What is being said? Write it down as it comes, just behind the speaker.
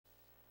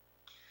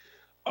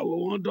I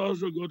want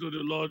us to go to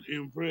the Lord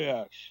in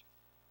prayers.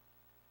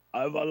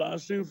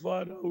 Everlasting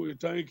Father, we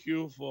thank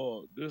you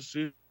for this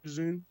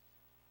season.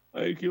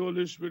 Thank you,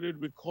 Holy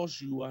Spirit, because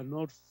you are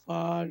not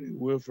far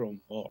away from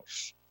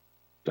us.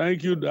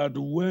 Thank you that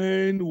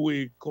when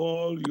we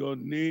call your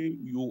name,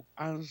 you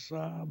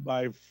answer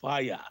by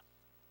fire.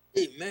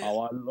 Amen.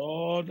 Our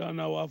Lord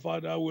and our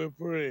Father, we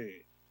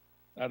pray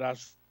that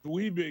as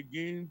we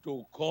begin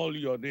to call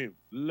your name,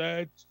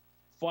 let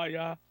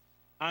fire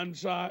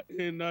answer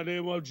in the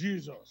name of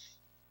Jesus.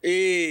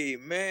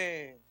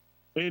 Amen.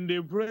 In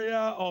the prayer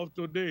of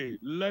today,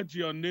 let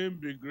your name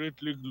be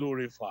greatly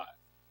glorified.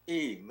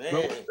 Amen.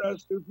 May we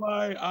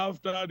testify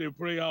after the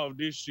prayer of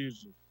this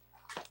season.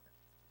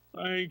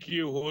 Thank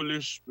you,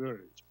 Holy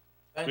Spirit.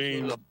 Thank you,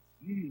 In Lord.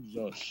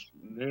 Jesus'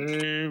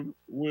 name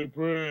we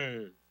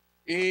pray.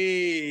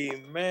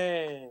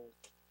 Amen.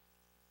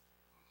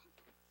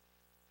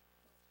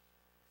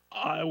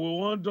 I will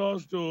want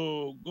us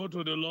to go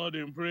to the Lord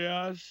in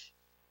prayers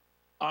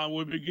and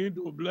we begin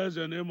to bless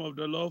the name of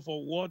the Lord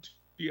for what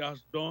he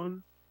has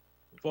done,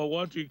 for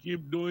what he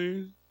keeps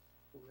doing,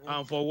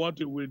 and for what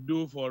he will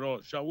do for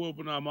us. Shall we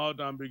open our mouth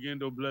and begin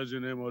to bless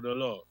the name of the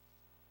Lord?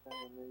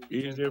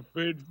 He is a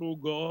faithful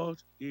God.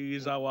 He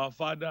is our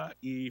Father.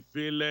 He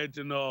faileth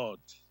not.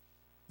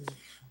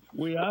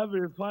 We have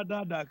a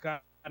Father that can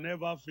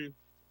never fail.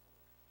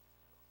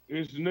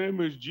 His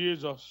name is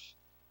Jesus.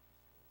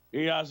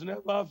 He has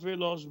never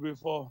failed us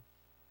before,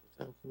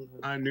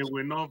 and he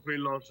will not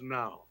fail us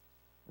now.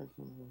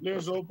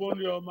 Please open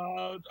your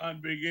mouth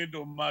and begin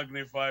to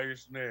magnify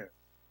his name.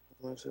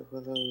 Lord,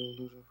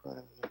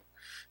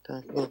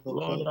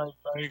 I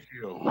thank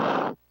you.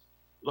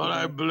 Lord,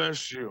 I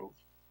bless you.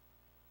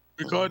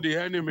 Because the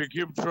enemy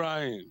keep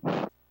trying,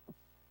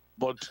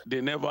 but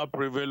they never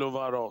prevail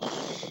over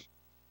us.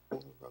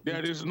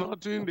 There is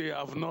nothing they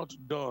have not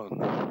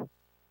done,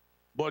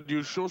 but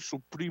you show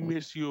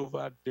supremacy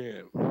over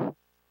them.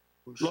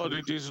 Lord,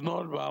 it is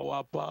not by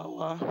our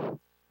power.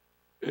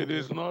 It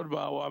is not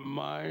by our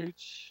might.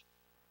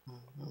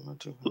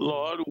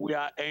 Lord, we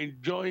are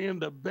enjoying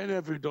the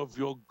benefit of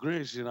your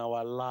grace in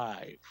our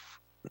life.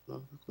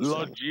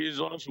 Lord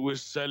Jesus, we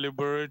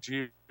celebrate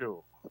you.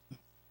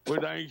 We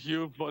thank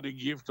you for the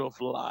gift of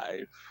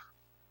life.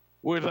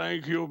 We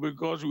thank you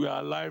because we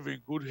are alive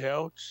in good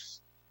health.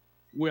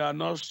 We are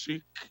not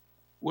sick.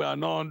 We are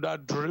not under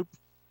drip.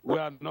 We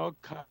are not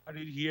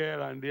carried here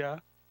and there.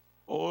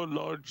 Oh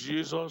Lord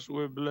Jesus,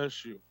 we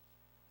bless you.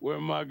 We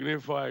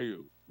magnify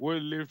you. We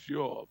lift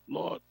you up.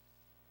 Lord,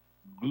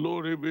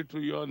 glory be to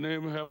your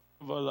name,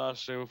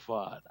 everlasting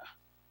Father.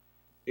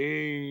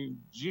 In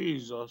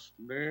Jesus'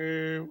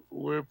 name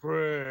we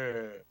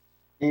pray.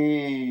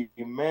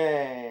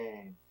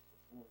 Amen.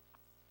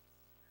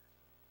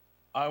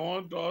 I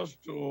want us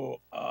to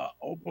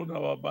open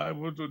our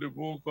Bible to the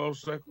book of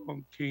 2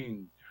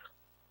 Kings,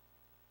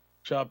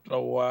 chapter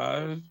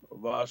 1,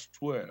 verse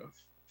 12.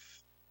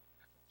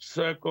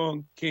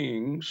 2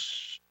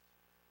 Kings,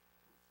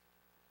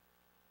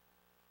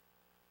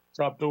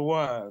 chapter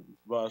 1,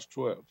 verse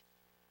 12.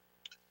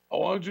 I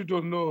want you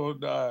to know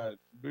that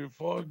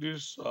before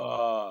this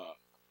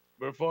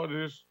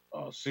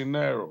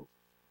scenario,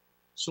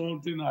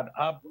 something had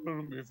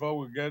happened before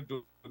we get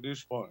to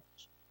this point,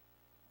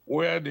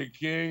 where the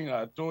king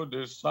had told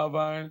the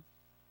servant,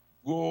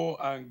 go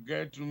and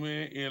get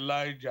me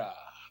Elijah.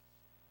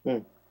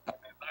 And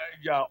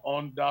Elijah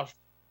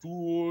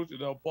understood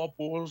the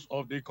purpose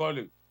of the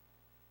calling.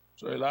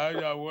 So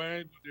Elijah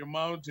went to the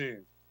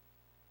mountain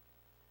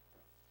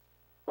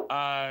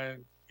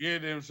and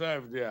hid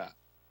himself there.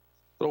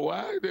 So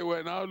while they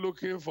were now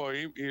looking for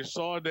him, he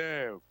saw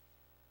them.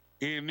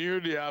 He knew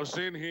they have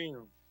seen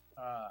him.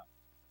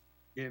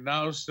 He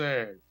now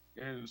said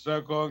in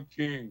 2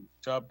 Kings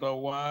chapter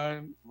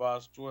 1,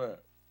 verse 12,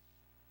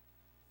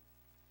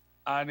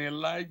 and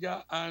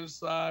Elijah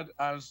answered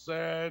and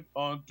said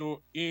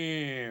unto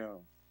him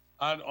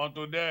and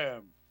unto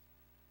them,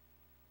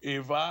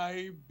 if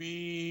I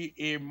be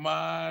a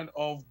man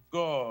of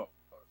God,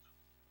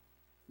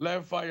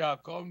 let fire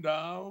come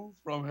down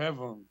from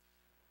heaven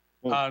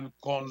and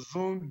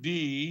consume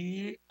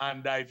thee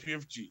and thy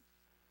 50.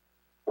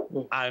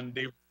 And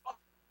the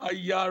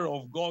fire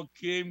of God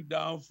came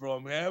down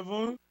from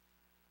heaven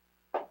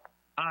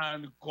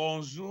and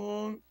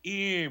consumed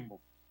him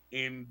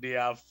in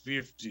their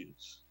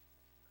 50s.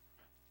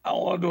 I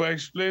want to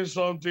explain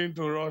something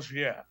to us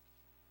here.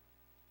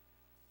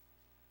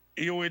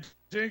 You would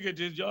think it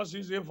is just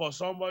easy for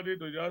somebody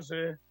to just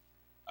say,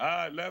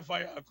 let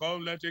fire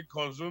come, let it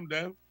consume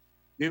them.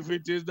 If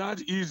it is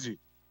that easy,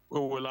 we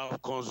will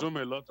have consumed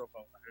a lot of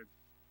our head.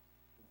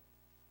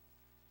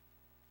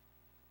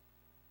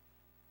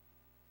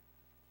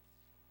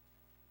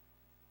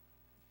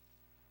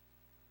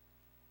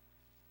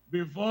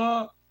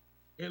 Before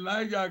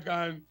Elijah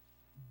can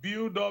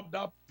build up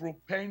that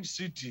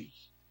propensity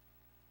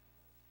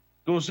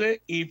to say,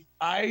 if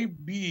I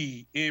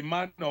be a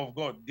man of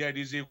God, there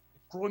is a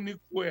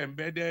chronicle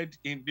embedded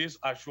in this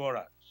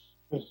assurance.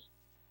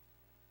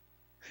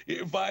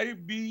 If I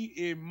be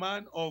a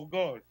man of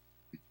God,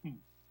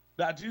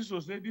 That is to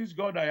say, this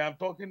God I am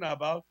talking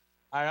about,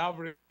 I have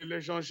a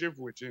relationship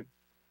with him.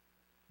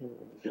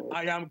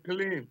 I am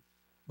clean.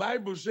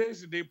 Bible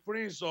says the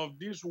prince of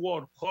this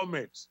world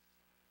cometh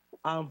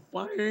and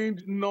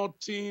find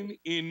nothing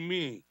in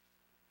me.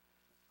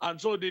 And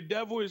so the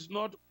devil is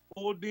not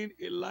holding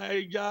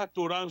Elijah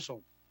to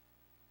ransom.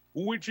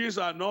 Witches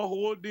are not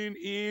holding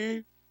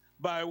him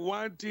by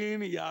one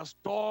thing he has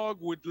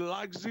talked with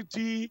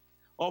laxity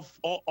of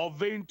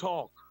vain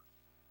talk.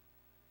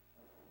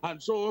 And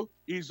so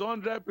he's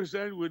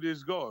 100% with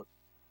his God.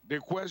 The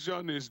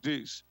question is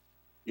this: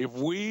 if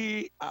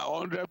we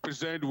are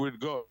 100% with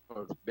God,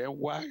 then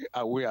why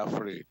are we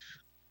afraid?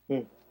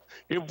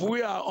 If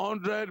we are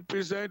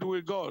 100%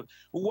 with God,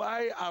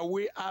 why are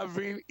we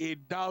having a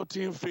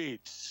doubting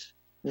faith?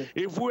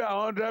 If we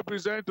are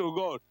 100% to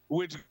God,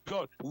 with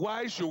God,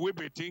 why should we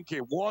be thinking,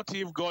 what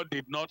if God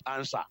did not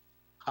answer?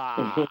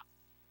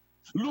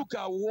 Look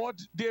at what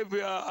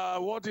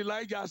what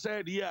Elijah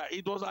said here.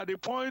 It was at the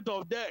point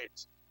of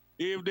death.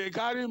 If they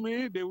carry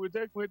me, they will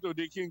take me to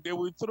the king. They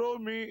will throw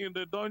me in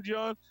the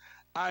dungeon,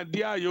 and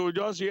there you will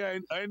just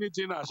hear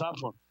anything has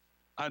happened.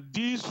 And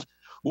this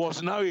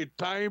was now a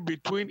time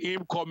between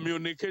him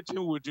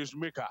communicating with his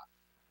maker.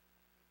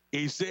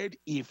 He said,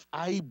 if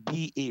I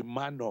be a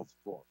man of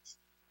God,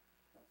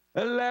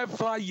 let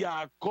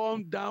fire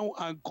come down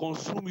and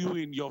consume you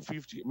in your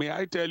 50. May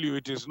I tell you,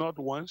 it is not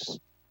once,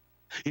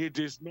 it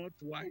is not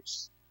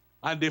twice.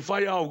 And the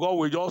fire of God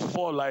will just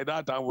fall like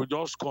that and will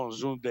just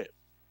consume them.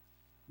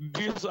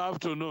 This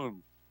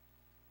afternoon,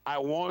 I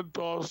want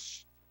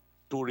us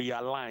to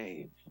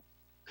realign.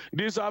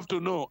 This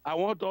afternoon, I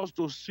want us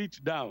to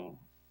sit down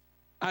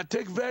and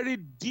take very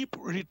deep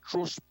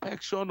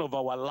retrospection of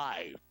our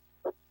life.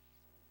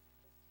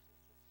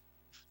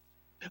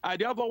 I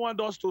therefore want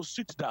us to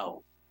sit down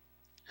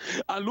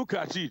and look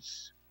at it.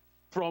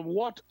 From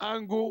what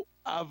angle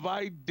have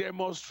I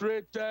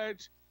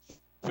demonstrated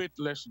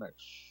faithlessness?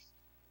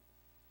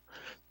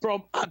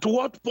 From at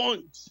what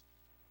point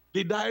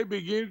did I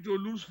begin to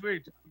lose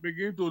faith,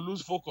 begin to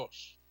lose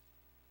focus?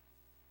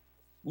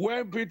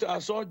 When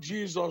Peter saw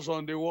Jesus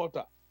on the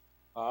water,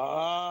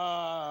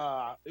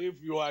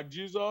 if you are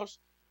Jesus,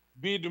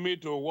 bid me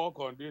to walk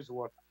on this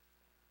water.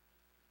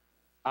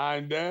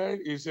 And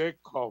then he said,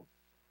 come.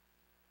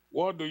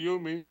 What do you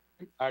mean?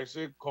 I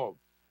said, come.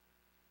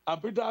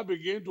 And Peter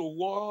began to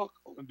walk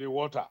on the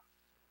water.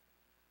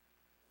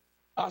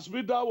 As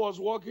Peter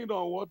was walking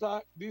on water,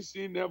 this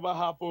thing never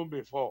happened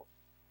before.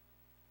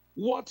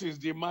 What is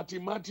the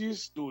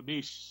mathematics to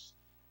this?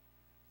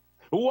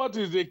 What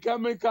is the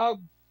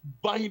chemical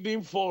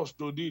binding force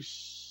to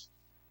this?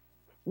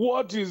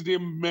 What is the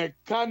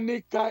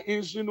mechanical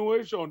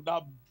insinuation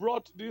that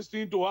brought this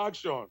thing to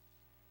action?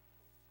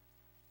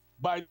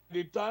 By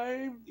the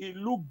time he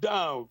looked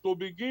down to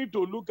begin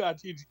to look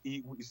at it,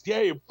 is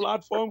there a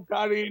platform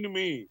carrying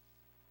me?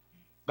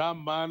 That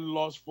man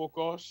lost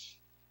focus.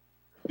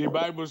 The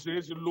Bible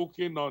says,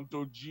 looking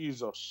unto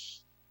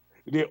Jesus,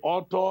 the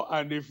author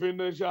and the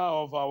finisher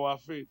of our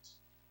faith.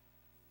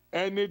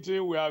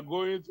 Anything we are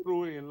going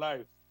through in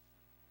life,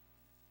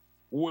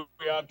 we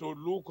are to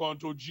look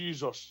unto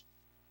Jesus.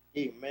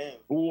 Amen.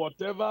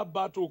 Whatever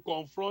battle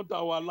confront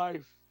our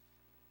life,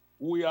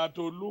 we are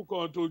to look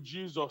unto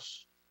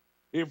Jesus.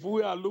 If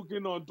we are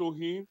looking unto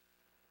him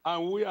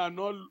and we are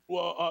not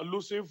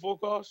losing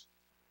focus,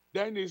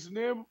 then his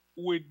name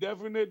will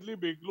definitely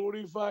be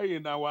glorified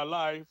in our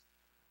life.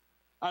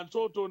 And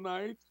so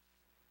tonight,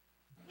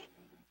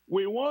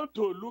 we want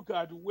to look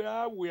at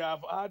where we have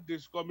had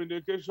this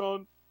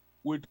communication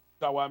with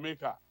our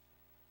Maker,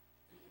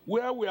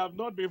 where we have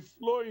not been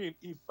flowing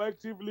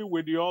effectively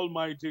with the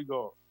Almighty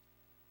God.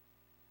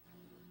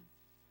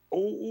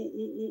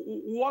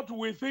 What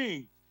we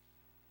think,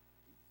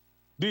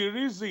 the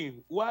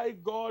reason why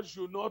God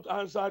should not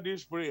answer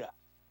this prayer.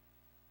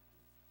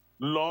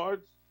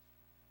 Lord,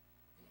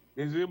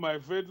 is it my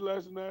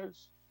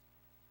faithlessness?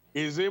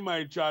 Is it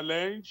my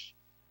challenge?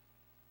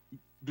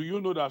 Do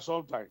you know that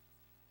sometimes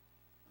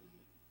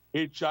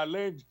a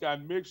challenge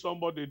can make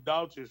somebody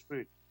doubt his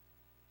faith?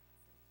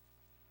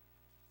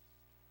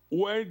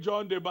 When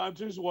John the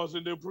Baptist was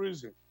in the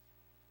prison,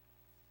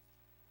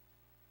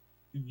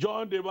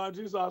 John the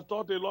Baptist has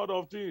taught a lot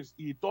of things.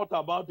 He thought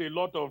about a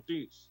lot of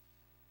things.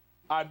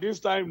 At this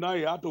time now,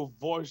 he had to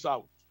voice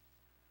out.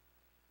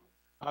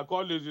 I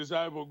called his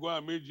disciple, go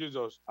and meet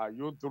Jesus. Are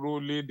you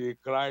truly the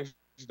Christ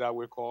that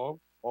will come?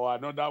 Or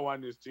another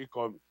one is still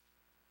coming?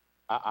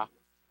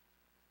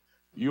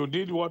 You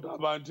did water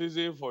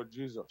baptism for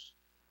Jesus.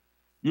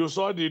 You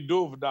saw the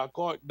dove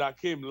that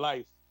came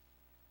life.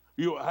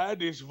 You heard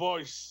his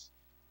voice.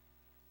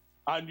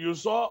 And you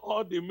saw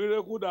all the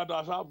miracle that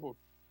has happened.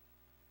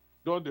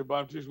 John the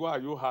Baptist, why are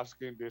you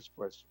asking this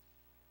question?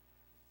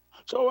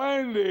 So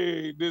when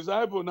the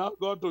disciple now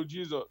got to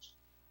Jesus,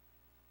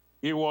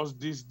 he was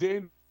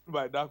disdained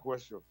by that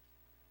question.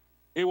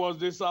 He was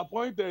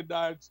disappointed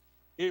that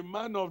a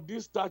man of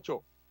this stature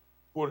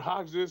could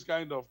ask this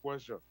kind of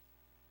question.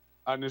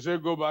 And he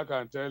said, go back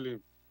and tell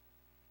him,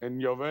 in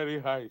your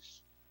very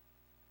eyes,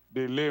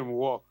 the lame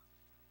walk,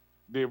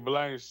 the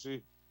blind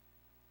see,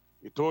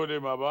 He told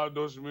him about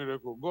those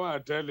miracles. Go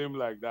and tell him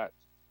like that.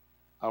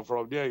 And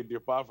from there, he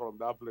depart from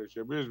that place.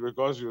 It means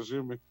because you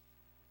see me,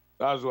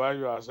 that's why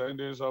you are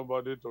sending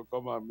somebody to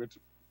come and meet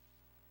me.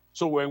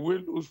 So when we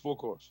lose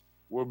focus,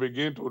 we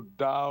begin to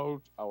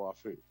doubt our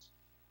faith.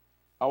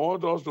 I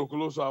want us to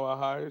close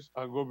our eyes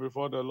and go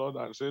before the Lord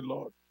and say,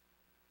 Lord,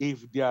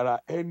 if there are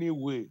any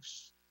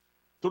ways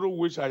through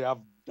which I have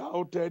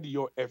doubted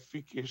your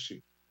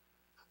efficacy,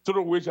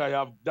 through which I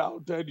have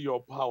doubted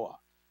your power,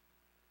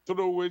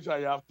 through which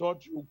I have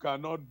thought you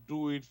cannot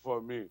do it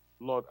for me,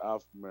 Lord,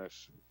 have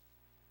mercy.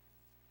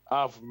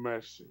 Have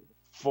mercy.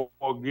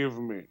 Forgive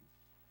me.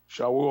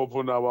 Shall we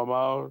open our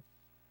mouth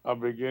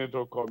and begin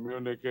to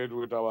communicate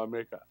with our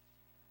Maker?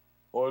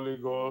 Holy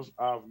Ghost,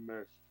 have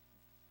mercy.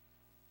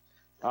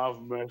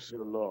 Have mercy,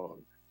 Lord.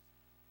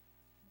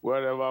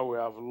 Wherever we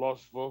have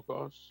lost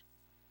focus,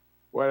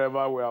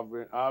 wherever we have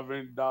been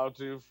having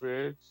doubting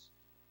faith,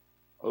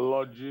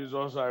 Lord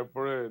Jesus, I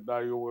pray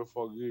that you will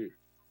forgive.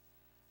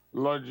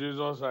 Lord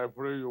Jesus, I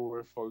pray you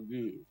will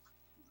forgive.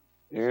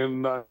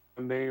 In the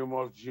name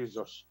of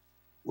Jesus.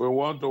 We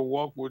want to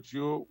walk with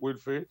you with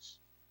faith.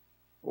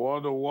 We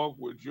want to walk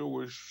with you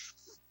with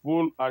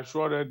full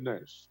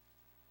assuredness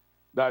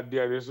that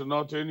there is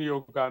nothing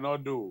you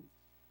cannot do.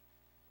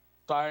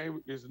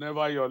 Time is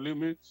never your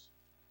limit.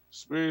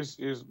 Space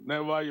is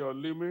never your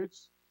limit.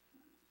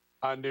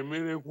 And the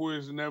miracle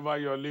is never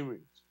your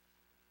limit.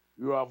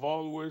 You have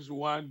always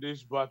won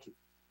this battle.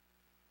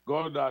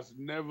 God has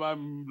never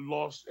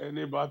lost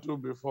any battle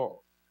before.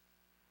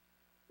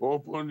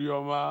 Open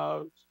your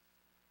mouth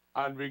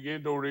and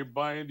begin to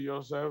rebind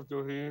yourself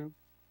to him.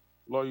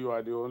 Lord, you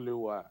are the only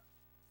one.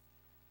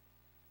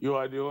 You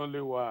are the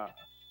only one.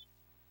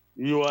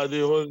 You are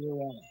the only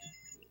one.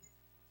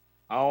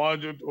 I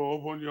want you to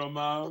open your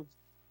mouth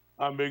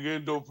and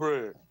begin to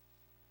pray.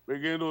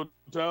 Begin to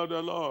tell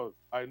the Lord,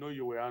 I know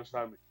you will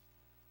answer me.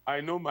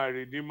 I know my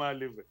Redeemer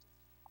liveth.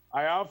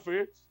 I have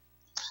faith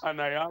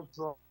and I have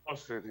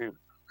trust in him.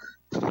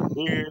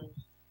 In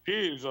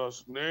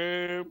Jesus'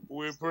 name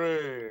we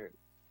pray.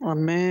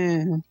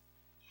 Amen.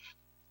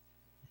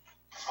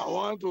 I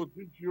want to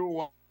teach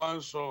you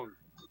one song,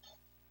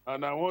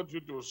 and I want you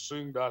to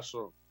sing that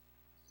song.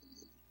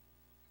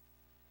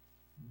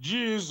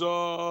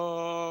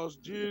 Jesus,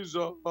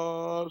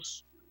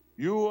 Jesus,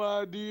 you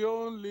are the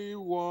only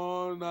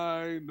one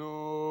I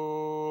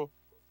know.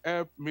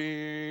 Help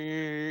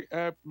me,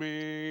 help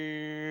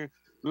me.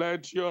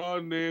 Let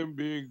your name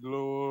be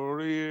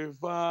glorified.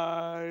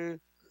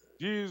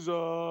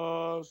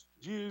 Jesus,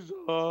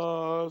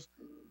 Jesus,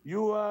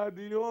 you are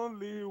the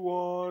only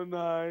one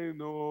I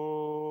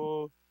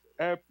know.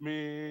 Help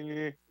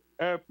me,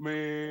 help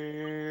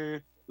me.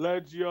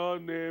 Let your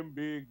name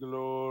be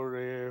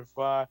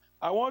glorified.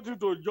 I want you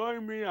to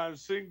join me and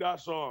sing that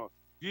song.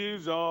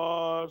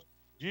 Jesus,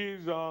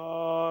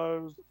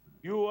 Jesus,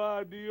 you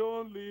are the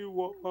only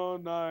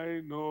one I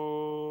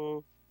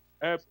know.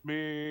 Help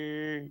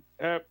me,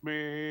 help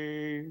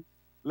me.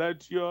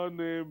 Let your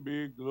name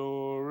be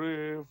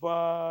glorified.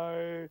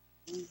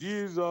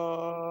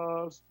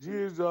 Jesus,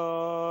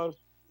 Jesus,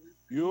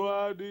 you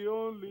are the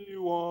only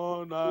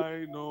one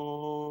I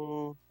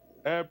know.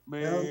 Help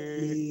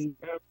me,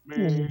 help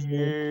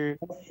me.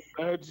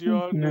 Let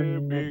your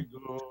name be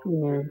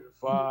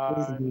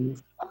glorified.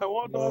 I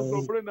want us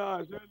to pray now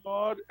and say,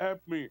 Lord, help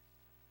me.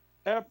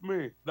 Help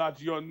me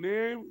that your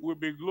name will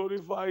be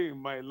glorified in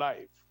my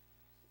life.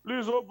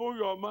 Please open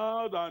your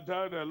mouth and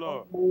tell the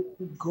Lord.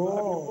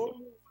 God,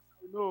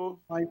 No,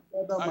 my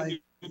Father, I my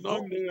did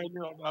not know any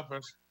other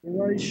person.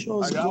 righteous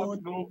I have God,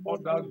 no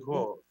other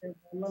God.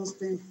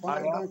 everlasting I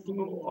Father, have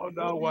no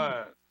other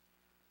one.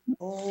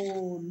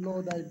 Oh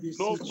Lord, I beseech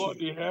you.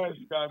 Nobody else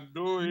can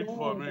do it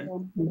for Lord, me.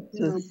 I'm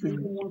asking and pleading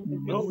once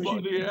again with you.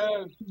 Nobody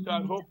else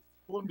can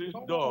open this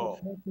door.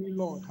 Help me,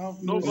 Lord, have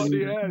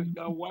Nobody mercy. else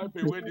can wipe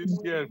away this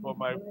tears from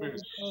my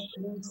face. Have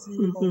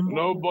mercy upon me.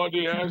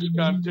 Nobody else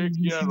can take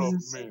care of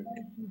me.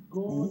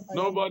 God, I am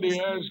Nobody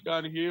asking else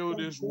can heal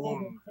this God of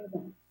wound.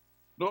 heaven,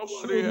 Nobody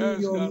show me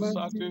else your can mercy,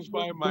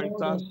 satisfy O my God of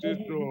thirsty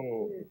heaven.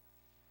 soul.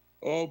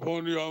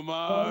 Open your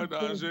mouth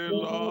and say,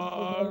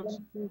 Lord,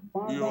 you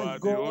Father are the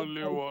God,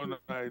 only one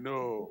I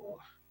know.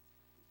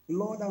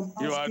 Lord, I'm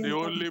You are asking the and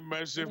only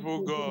merciful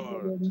for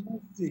God. your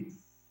mercy.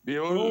 The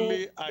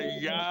only I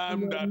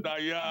am that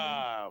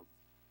I am.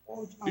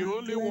 The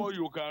only one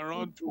you can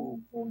run to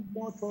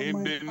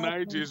in the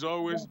night is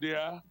always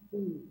there.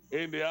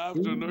 In the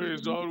afternoon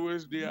is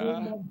always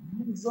there.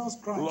 Jesus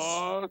Christ.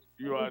 Lord,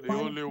 you are the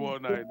only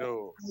one I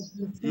know.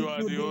 You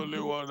are the only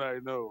one I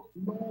know.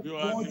 You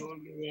are the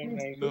only one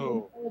I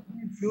know.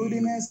 Every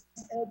filthiness,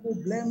 every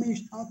blemish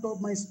out of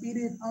my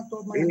spirit, out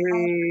of my heart.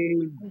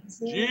 In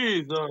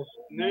Jesus'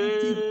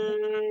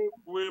 name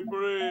we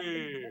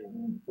pray.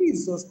 In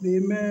Jesus'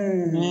 name,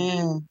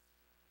 amen.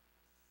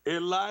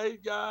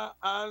 Elijah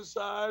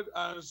answered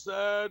and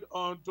said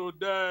unto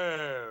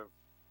them,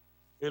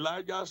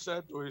 Elijah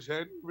said to his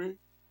enemy,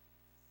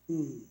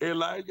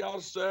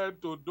 Elijah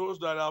said to those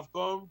that have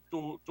come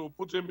to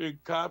put him in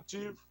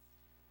captive,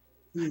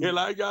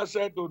 Elijah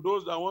said to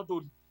those that want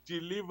to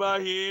deliver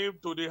him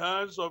to the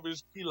hands of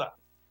his killer.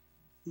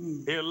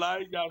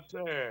 Elijah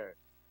said,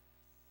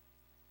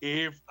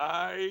 if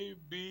I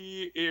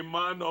be a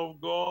man of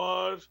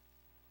God,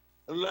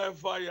 let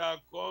fire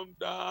come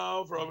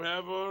down from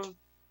heaven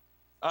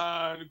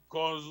and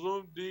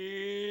consume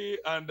thee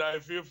and thy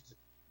 50.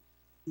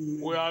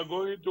 We are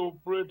going to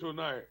pray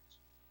tonight.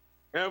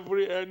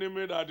 Every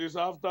enemy that is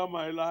after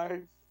my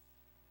life,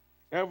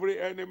 every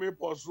enemy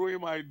pursuing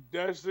my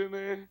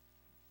destiny,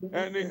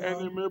 any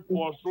enemy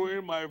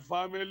pursuing my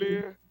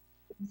family,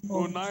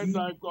 tonight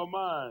I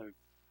command,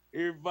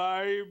 if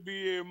I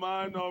be a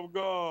man of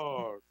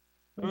God,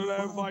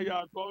 let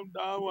fire come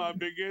down and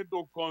begin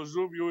to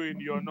consume you in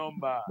your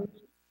number.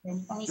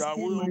 Shall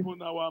we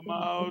open our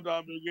mouth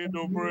and begin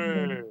to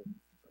pray?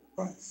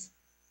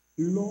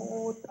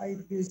 Lord, I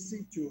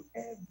beseech you,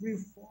 every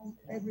form,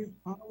 every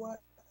power,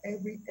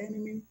 every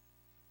enemy,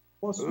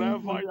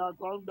 let fire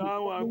come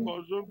down and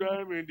consume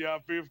them in their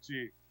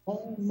 50.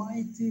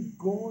 Almighty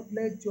God,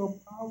 let your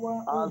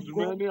power, as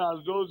many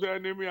as those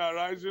enemies are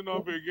rising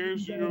up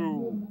against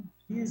you,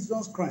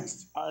 Jesus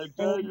Christ. I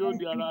tell you,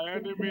 there are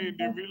enemies in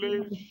the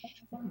village.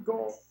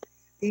 God,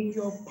 in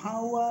your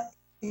power,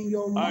 in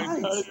your I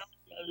might, tell you,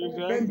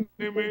 there is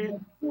enemy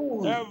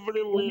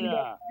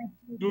everywhere.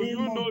 Do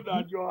you know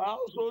that your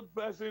household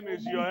person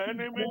is your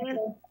enemy?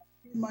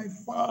 My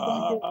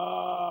Father,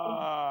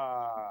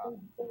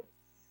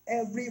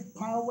 every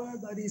power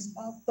that is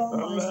after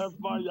my let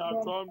fire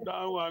come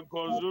down and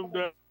consume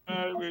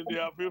them in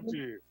their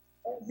 50.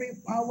 Every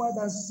power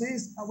that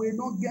says I will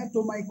not get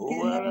to my kingdom,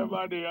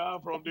 wherever they are,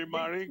 from the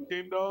marine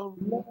kingdom,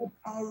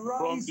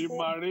 from the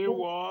marine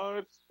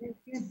world,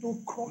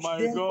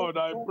 my God,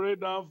 I pray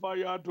down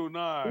fire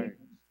tonight,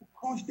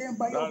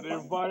 that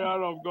the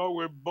fire of God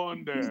will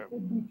burn them.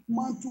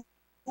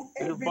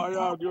 The fire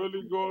of the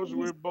Holy Ghost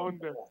will burn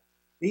them.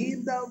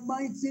 In the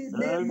mighty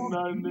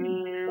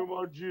name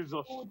of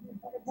Jesus. The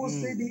Bible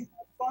says the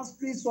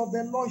adversaries of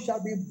the Lord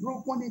shall be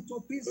broken into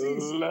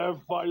pieces.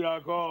 Let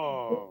fire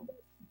come.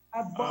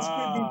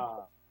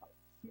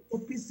 To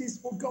pieces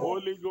for God.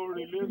 Holy Ghost,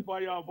 release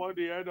fire upon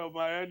the head of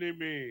my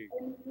enemy.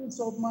 Enemies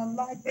of my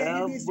life,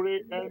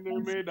 every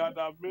enemy that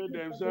have made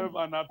themselves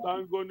an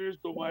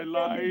antagonist to my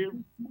life,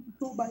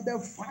 by the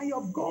fire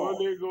of God.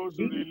 Holy Ghost,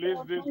 release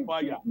this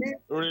fire.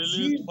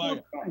 Release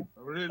fire.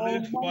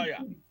 Release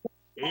fire.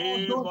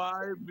 If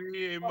I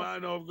be a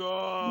man of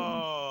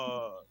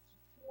God,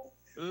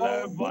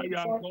 let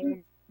fire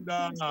come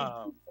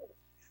down.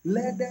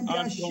 Let them be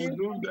and ashamed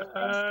consume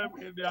them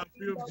in their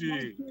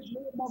 50.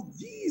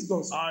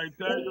 I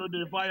tell you,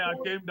 the fire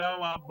came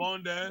down and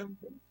burned them.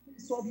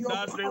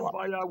 That same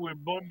fire will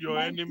burn your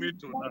enemy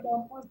tonight.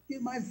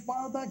 My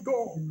Father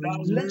God,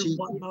 that same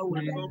fire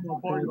will come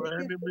upon your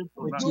enemy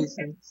tonight.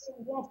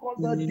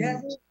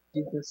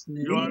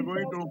 You are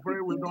going to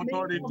pray with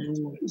authority.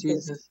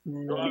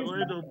 You are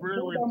going to pray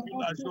with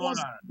full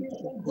assurance.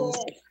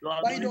 You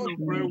are going to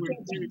pray with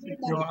faith in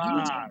your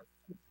heart.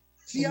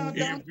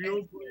 If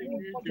you pray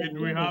it, it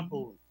will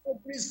happen.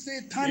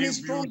 If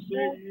you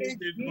say it,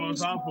 it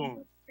must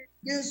happen.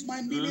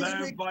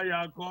 Let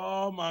fire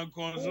come and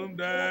consume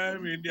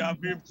them in their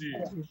 50.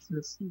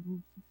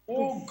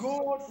 Oh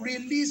God,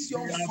 release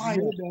your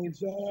fire.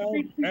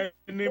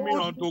 Enemy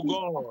unto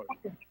God.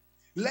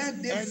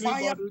 Let the Anybody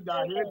fire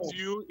that hates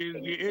you is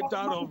the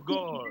hater of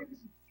God.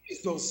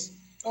 Jesus.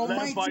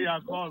 Let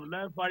fire come,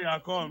 let fire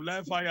come,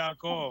 let fire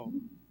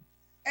come.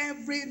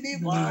 Every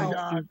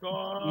fire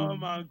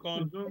come and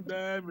consume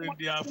them in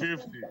their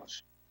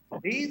 50s.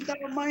 In the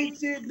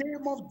mighty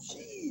name of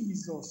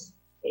Jesus.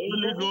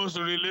 Holy Ghost,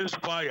 release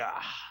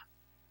fire.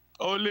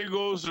 Holy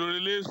Ghost,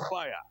 release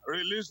fire.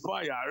 Release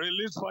fire.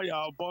 Release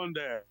fire upon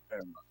them.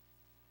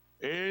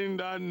 In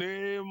the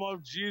name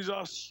of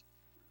Jesus.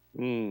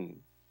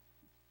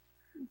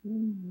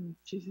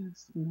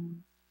 Jesus'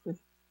 name.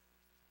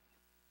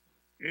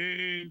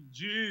 In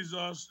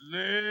Jesus'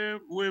 name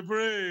we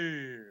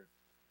pray.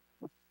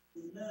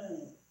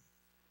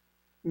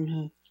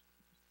 Amen.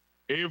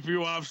 If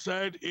you have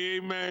said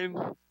amen,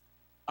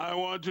 I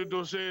want you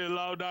to say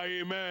louder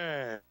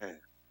amen.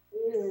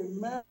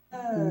 Amen.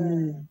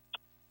 Amen.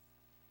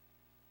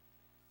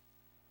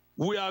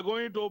 We are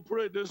going to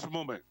pray this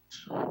moment.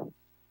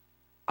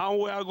 And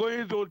we are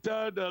going to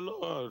tell the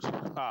Lord,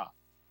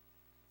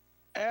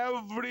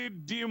 every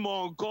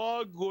demon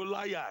called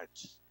Goliath.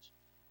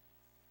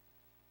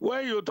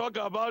 When you talk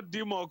about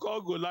demon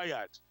called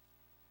Goliath,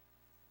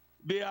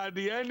 they are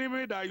the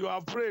enemy that you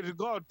have prayed.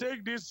 God,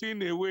 take this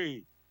sin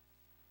away.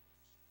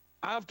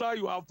 After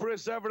you have prayed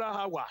several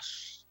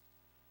hours,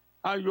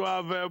 and you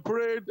have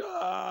prayed,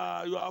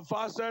 you have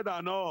fasted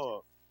and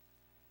all,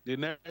 the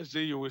next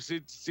day you will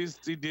see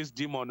this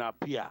demon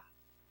appear.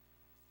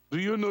 Do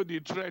you know the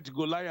threat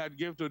Goliath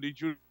gave to the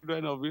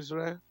children of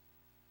Israel?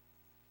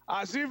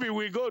 As if he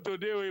will go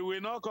today, he will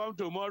not come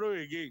tomorrow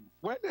again.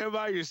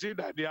 Whenever you see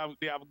that they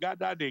have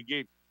gathered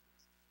again,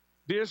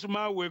 this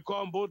man will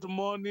come both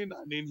morning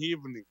and in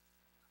evening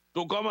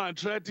to come and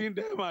threaten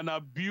them and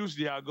abuse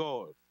their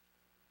God.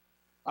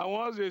 And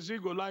once they see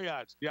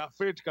Goliath, their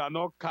faith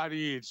cannot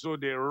carry it, so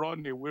they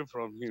run away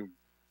from him.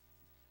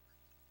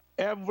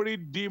 Every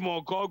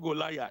demon called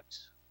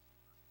Goliath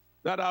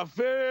that have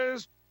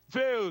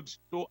failed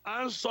to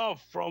answer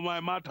from my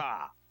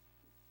matter,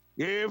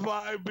 if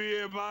I be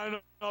a man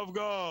of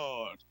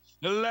God,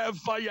 let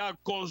fire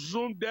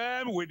consume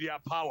them with their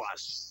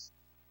powers.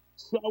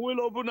 So we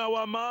will open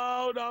our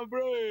mouth and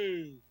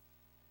pray.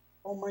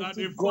 And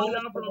the fire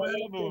from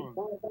heaven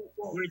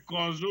will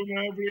consume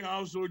every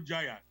household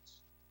giant.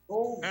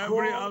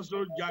 Every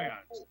household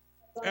giant.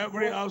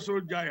 Every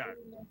household giant.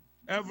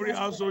 Every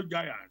household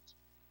giant.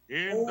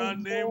 In the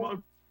name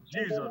of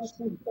Jesus.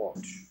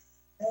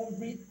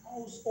 Every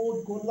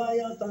household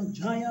Goliath and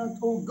giant,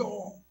 oh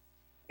God,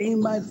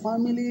 in my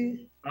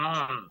family,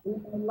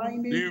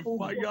 The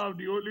fire of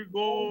the Holy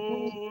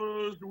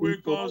Ghost will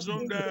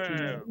consume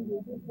them.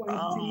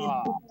 My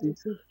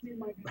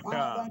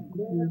Father,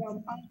 God,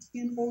 I'm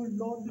asking, oh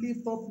Lord,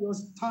 lift up your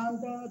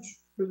standard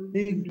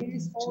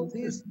against all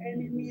these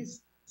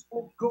enemies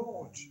of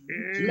God.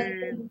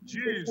 In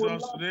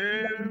Jesus'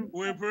 name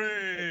we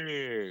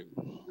pray.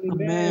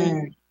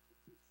 Amen.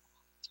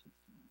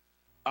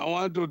 I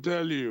want to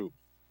tell you,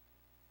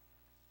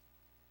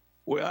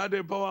 we had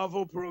a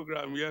powerful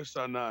program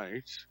yesterday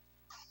night.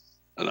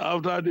 And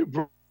after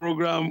the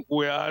program,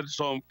 we had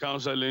some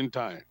counseling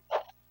time.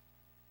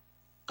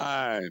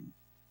 And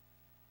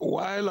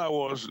while I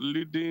was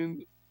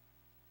leading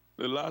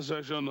the last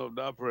session of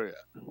that prayer,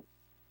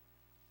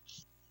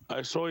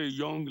 I saw a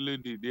young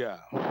lady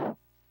there.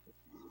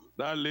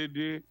 That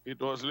lady,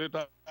 it was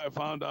later I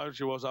found out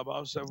she was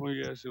about 7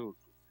 years old.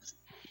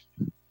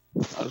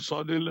 And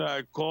suddenly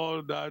I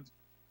called that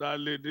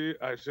lady,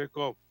 I said,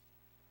 come.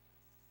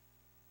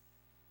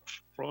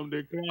 From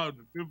the crowd,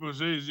 people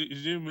say, is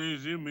it me?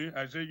 Is it me?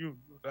 I said, you,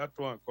 that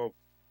one, come.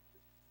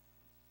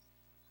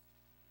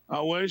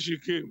 And when she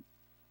came,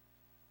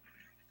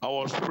 I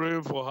was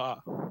praying for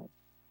her.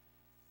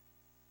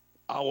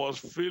 I was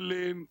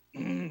feeling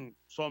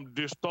some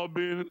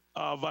disturbing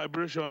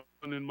vibration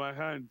in my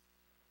hand.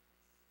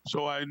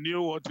 So I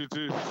knew what it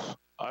is.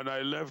 And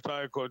I left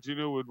her, I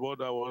continued with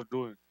what I was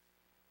doing.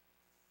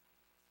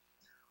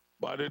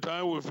 By the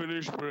time we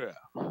finished prayer,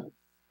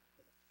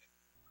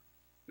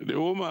 the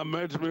woman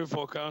met me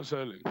for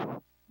counseling,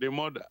 the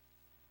mother.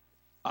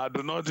 I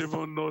do not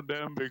even know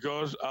them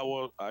because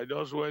I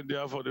just went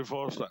there for the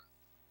first time.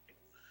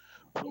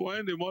 So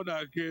when the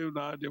mother came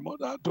now, the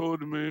mother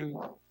told me,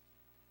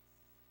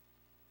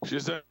 she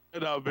said,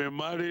 I've been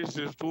married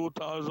since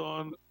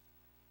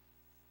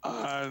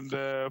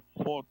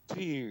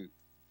 2014.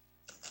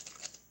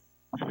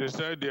 She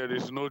said there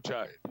is no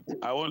child.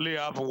 I only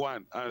have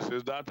one, and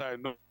since that I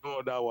know no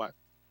other one.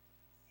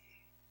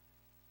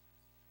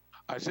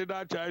 I said,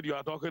 that child you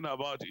are talking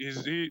about,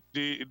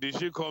 did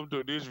she come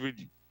to this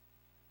video?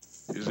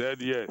 She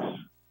said, yes.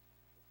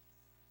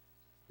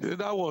 She said,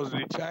 that was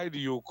the child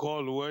you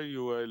called when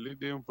you were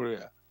leading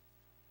prayer.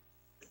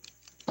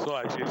 So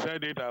as she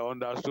said it, I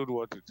understood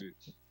what it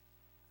is.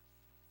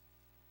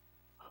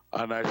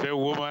 And I said,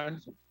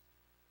 woman,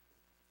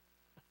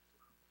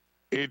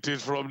 it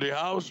is from the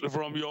house,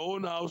 from your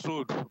own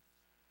household.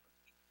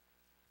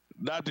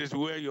 That is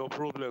where your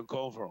problem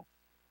comes from.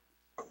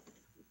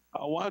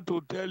 I want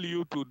to tell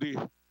you today,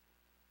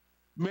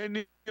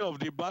 many of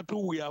the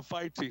battle we are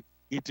fighting,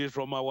 it is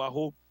from our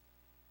home.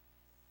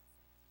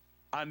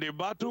 And the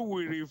battle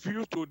we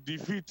refuse to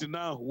defeat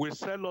now will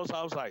sell us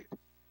outside.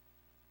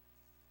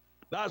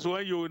 That's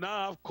when you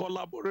now have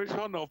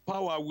collaboration of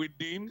power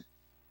within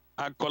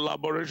and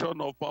collaboration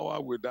of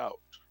power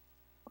without.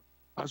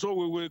 And so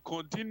we will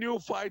continue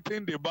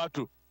fighting the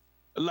battle.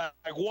 Like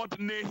what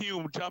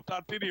Nahum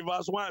chapter 3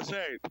 verse 1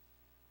 said.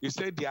 He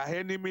said their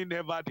enemy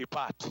never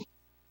depart.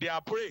 Their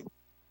prey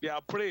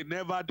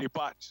never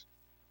depart.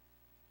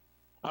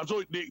 And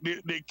so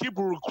they keep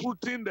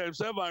recruiting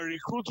themselves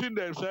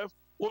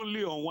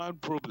only on one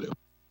problem.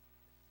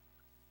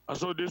 And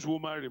so this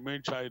woman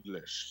remained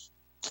childless.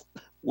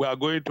 We are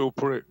going to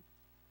pray.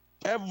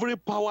 Every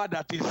power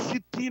that is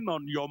sitting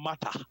on your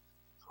matter,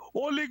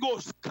 Holy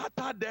Ghost,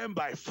 scatter them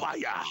by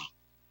fire.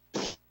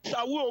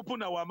 Shall we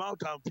open our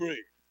mouth and pray?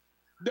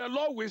 The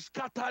Lord will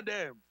scatter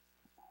them.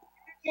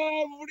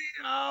 Every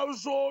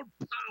household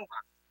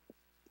power,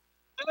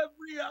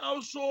 every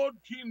household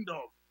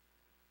kingdom,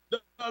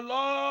 the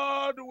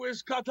Lord will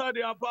scatter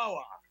their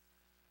power.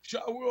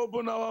 Shall we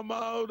open our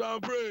mouth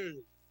and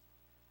pray?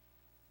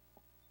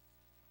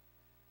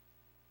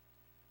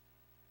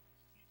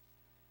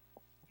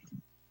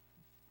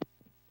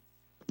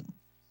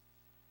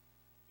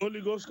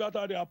 Holy Ghost,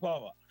 scatter their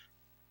power.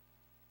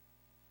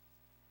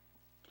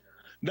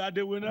 That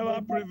they will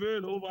never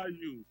prevail over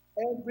you.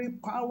 Every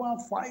power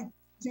fighting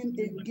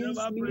against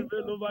never me,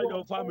 prevail over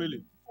your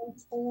family.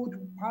 Household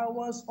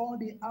powers, all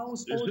the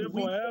household. They say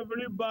for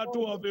every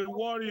battle of a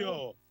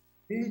warrior,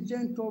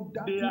 agent of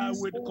darkness, they are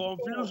with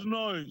confused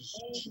noise,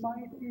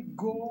 Almighty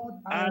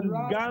God, and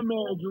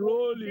garments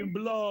roll in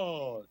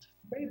blood.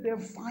 May the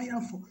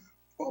fire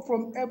fall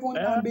from heaven and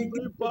Every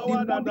begin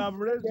power that have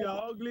raised their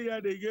ugly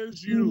head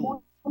against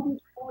you,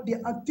 all the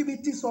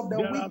activities of the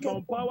There are wicked,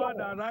 some O power God.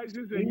 that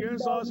rises In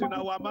against the us in mighty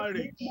our name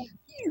marriage. of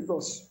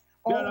Jesus,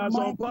 There are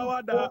some Almighty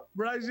power God, that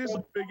rises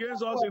up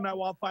against us in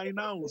our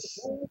finance.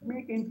 hold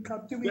me in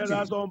There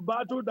are captivity. some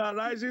battle that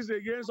rises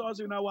against us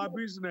in our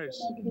business.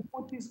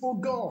 Oh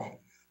God,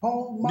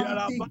 There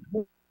are Almighty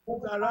battles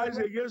that rise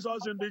against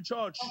us in the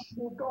church.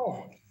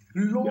 God,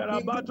 There Lord,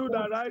 are begin battles to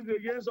that rise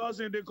against us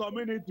in the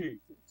community.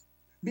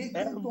 begin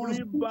to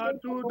Every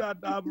battle that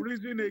have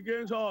risen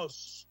against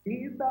us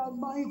in the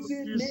mighty to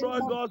name destroy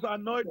of God's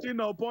anointing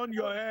upon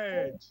your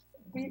head.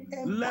 the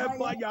Let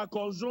empire fire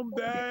consume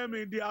them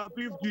in their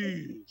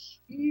 50s.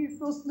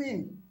 Jesus'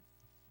 name.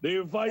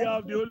 The fire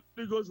of the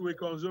Holy Ghost will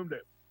consume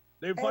them.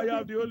 The fire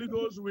of the Holy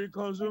Ghost will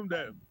consume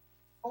them.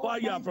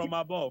 Fire from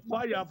above,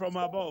 fire from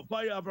above,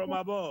 fire from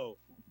above.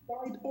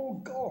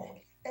 Oh God,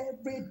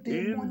 every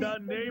In demonic the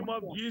name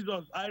of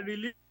Jesus, I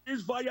release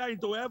fire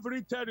into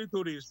every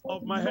territories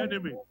of my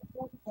enemy.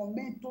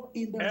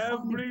 in the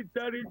family. Every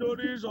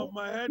territories of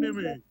my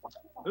enemy.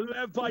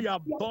 Let fire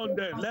burn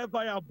them. Let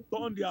fire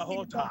burn their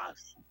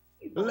altars.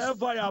 Let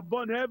fire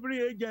burn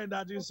every agent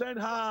that is sent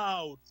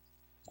out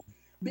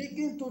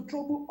Begin to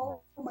trouble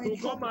all my to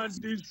come troubles.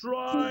 and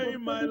destroy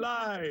my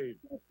life.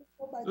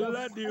 By the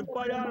Let the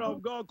fire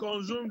of God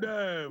consume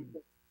them.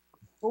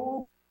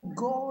 Oh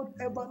God,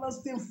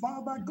 everlasting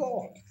Father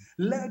God,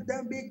 let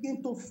them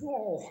begin to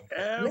fall.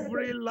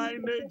 Every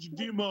lineage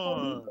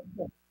demon,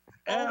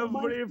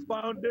 every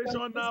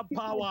foundational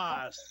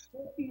powers,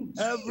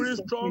 every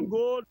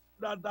stronghold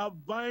that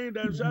have bind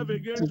themselves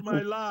against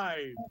my Jesus.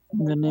 life,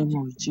 In the name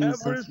of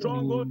every Jesus,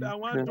 stronghold that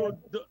want pray. to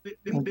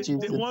In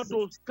they want Jesus.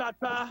 to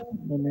scatter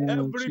In the name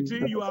of everything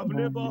Jesus, you have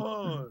labored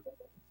on.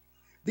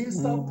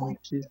 in the name of Disappoint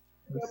Jesus,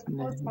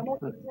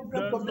 the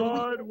The progress of the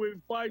week. Lord will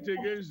fight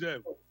against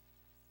them.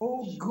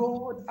 Oh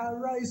God,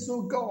 arise,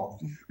 oh God.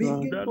 God.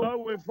 Begin The to Lord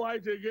will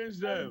fight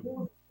against them.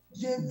 In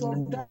agents the of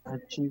name that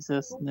of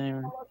Jesus'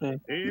 name, pray.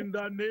 In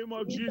the name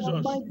of in the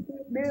Jesus. mighty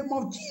name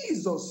of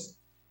Jesus.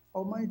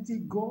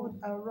 Almighty God,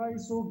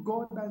 arise, oh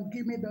God, and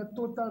give me the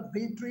total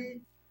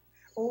victory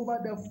over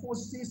the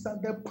forces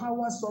and the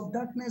powers of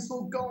darkness,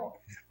 oh God.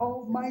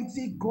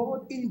 Almighty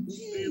God, in If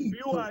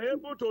you Jesus. are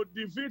able to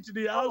defeat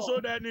the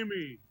household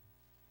enemy,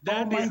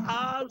 then the Almighty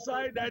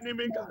outside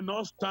enemy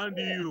cannot stand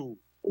you.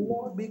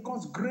 Lord,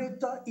 because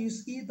greater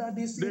is he that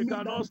is They in me than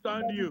cannot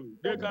stand you.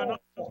 They cannot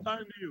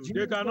stand you. They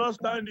Jesus cannot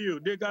stand you.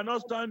 They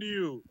cannot stand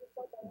you.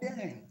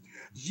 Christ.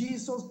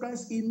 Jesus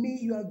Christ in me,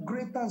 you are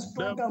greater and The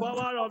stronger and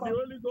power of the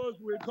powerful. Holy Ghost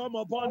will come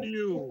upon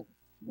you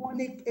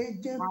Demonic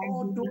agent, and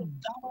all you those will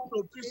down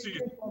to pieces.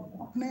 agents of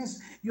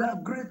darkness, you are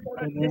greater In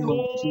Every the than name of them.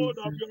 stronghold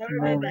of Jesus' your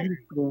name, enemy.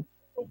 pray.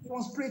 To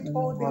frustrate In the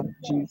all name the of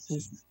plans.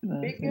 Jesus'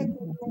 name, Begin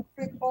to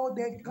frustrate all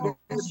the They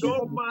counsel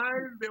don't of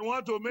mind. They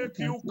want to make of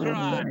you the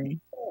cry. enemy.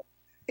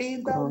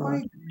 in the God,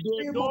 mighty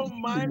They name of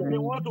don't mind. They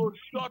want to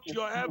shut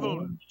your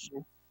heaven.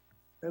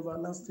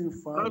 everlasting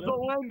And Father. so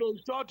when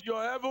they shut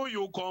your heaven,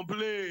 you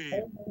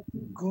complain.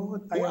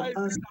 God, I Why am is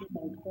it asking that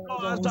my you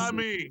Father don't answer also.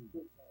 me?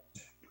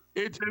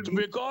 It is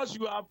because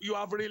you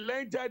have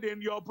relented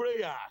in your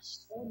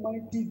prayers.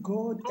 Almighty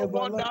God, No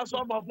wonder everlasting.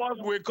 some of us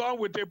will come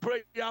with a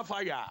prayer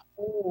fire.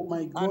 Oh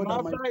my And God,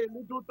 and my after a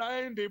little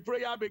time, the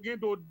prayer begin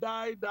to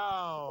die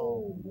down.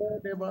 oh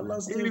God,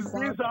 everlasting Is this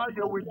Father, how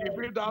you will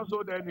defeat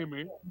household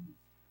enemy?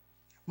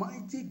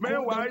 mighty God,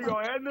 Meanwhile,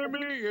 your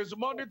enemy is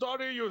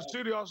monitoring you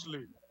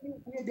seriously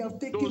where they have to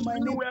taken my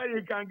see name, where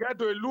he can get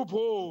to a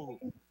loophole,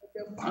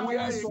 the where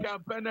powers he of can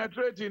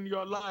penetrate in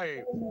your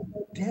life.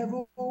 the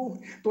devil,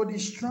 to the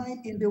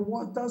shrine in the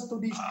waters, to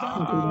the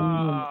shrine in to the the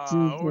name of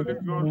Holy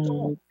Jesus' Ghost,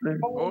 name, we pray.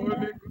 Holy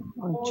Almighty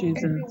Oh, God,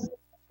 Jesus, anyone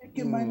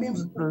taking my name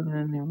pray in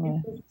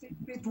anyway. the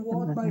secret In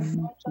word the by name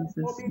of fire,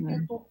 God Jesus' begin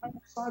name. to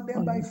answer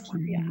them Oh, by Jesus,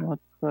 fire. Lord,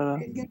 Father.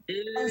 Begin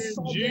to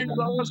answer In them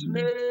Jesus'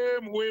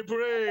 name we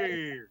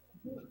pray.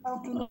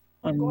 out to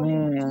God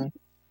in Amen.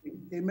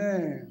 Jesus' name.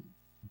 Amen.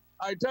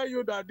 I tell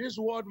you that this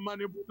word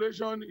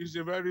manipulation is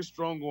a very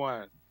strong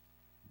one.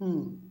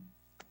 Hmm.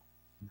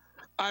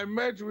 I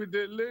met with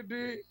a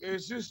lady, a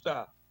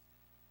sister,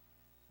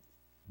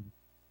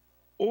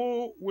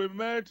 who we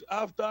met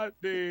after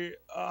the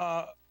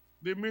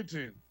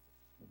meeting.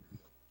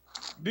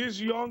 This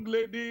young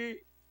lady,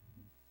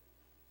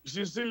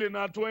 she's still in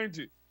her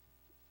 20s.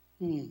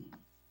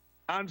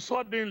 And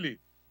suddenly,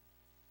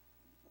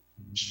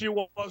 she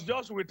was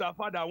just with her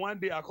father one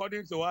day,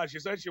 according to her. She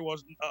said she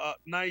was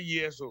 9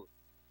 years old.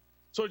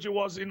 So she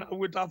was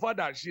with her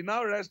father. She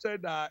now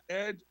rested her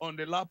head on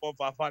the lap of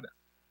her father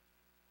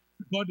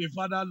because the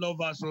father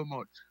loved her so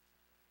much.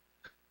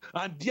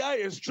 And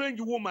there a strange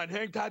woman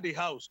entered the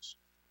house.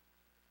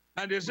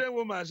 And the same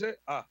woman said,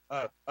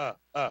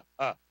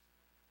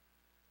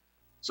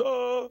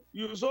 So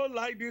you so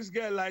like this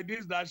girl like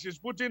this that she's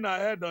putting her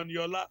head on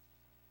your lap.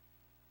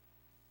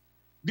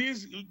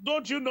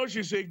 Don't you know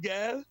she's a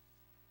girl?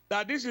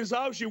 That this is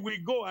how she will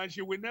go and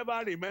she will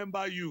never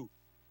remember you.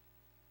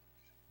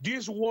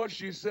 This word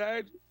she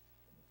said,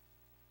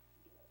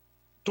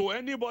 to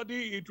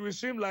anybody, it will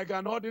seem like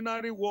an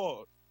ordinary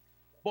word.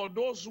 But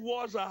those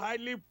words are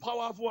highly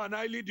powerful and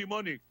highly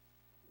demonic.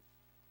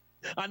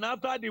 And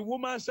after the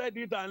woman said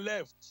it and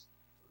left,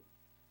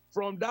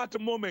 from that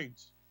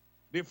moment,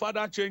 the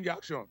father changed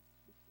action.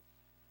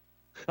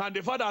 And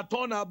the father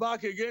turned her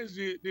back against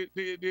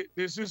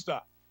the sister.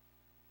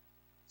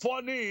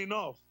 Funny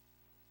enough,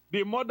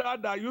 the mother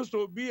that used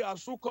to be a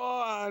succor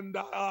and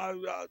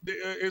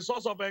a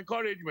source of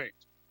encouragement,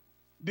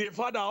 the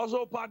father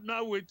also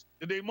partnered with,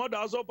 the mother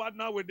also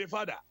partnered with the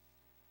father.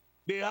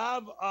 They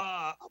have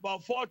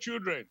about 4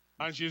 children,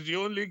 and she's the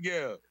only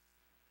girl.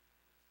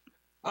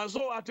 And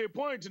so at a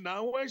point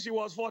now, when she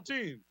was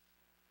 14,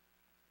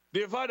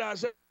 the father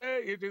said,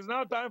 hey, it is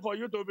now time for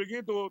you to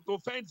begin to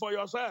fend for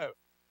yourself.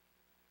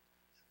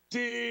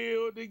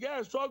 Till the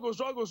girl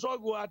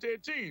struggle at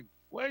 18,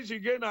 when she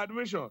gained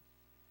admission.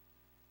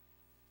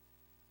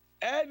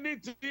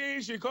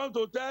 Anything she comes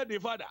to tell the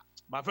father,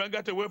 my friend,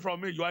 get away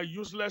from me, you are a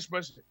useless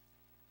person.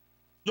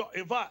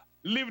 In fact,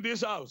 leave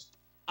this house.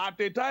 At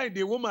the time,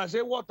 the woman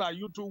said, what are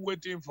you two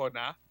waiting for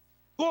now?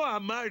 Go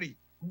and marry.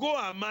 Go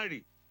and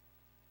marry.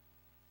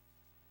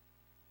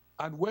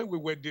 And when we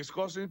were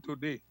discussing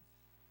today,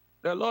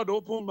 the Lord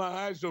opened my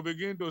eyes to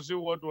begin to see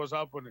what was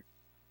happening.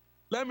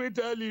 Let me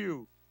tell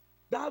you,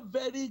 that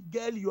very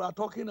girl you are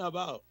talking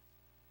about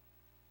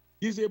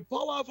is a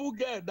powerful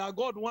girl that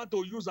God wants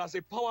to use as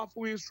a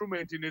powerful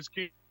instrument in his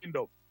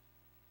kingdom.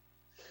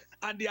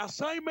 And the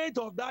assignment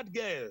of that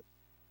girl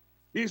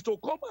is to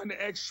come and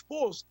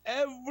expose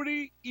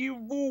every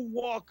evil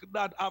work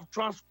that have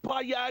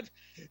transpired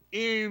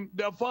in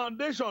the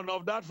foundation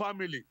of that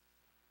family.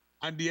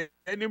 And the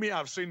enemy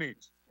have seen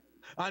it.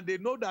 And they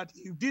know that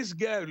if this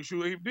girl,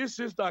 if this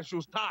sister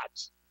should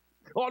start,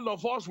 all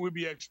of us will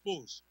be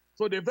exposed.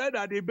 So they felt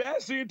that the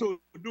best thing to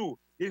do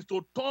is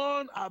to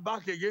turn her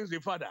back against the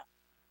father.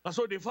 And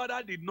so the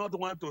father did not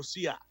want to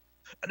see her.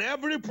 And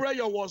every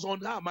prayer was on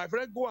her. My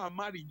friend, go and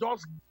marry.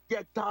 Just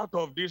get out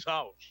of this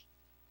house.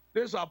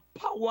 There's a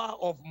power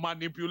of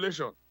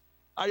manipulation.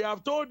 I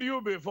have told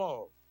you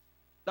before,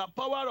 the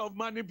power of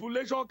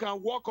manipulation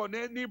can work on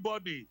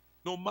anybody,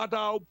 no matter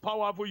how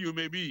powerful you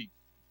may be.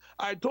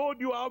 I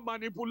told you how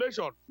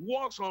manipulation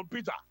works on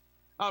Peter.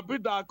 And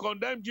Peter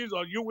condemned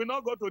Jesus. You will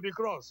not go to the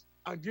cross.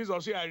 And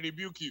Jesus said, I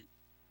rebuke you.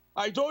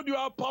 I told you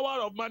how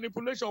power of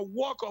manipulation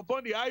works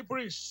upon the high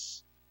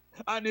priest.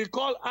 And he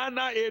called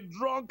Anna a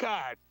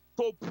drunkard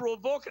to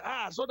provoke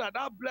her so that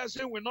that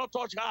blessing will not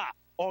touch her,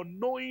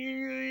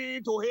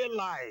 unknowing to her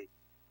life.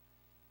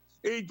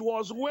 It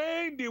was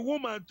when the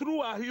woman,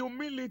 through her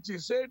humility,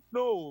 said,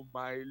 no,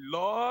 my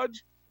Lord,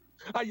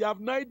 I have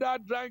neither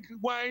drank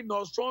wine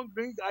nor strong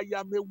drink. I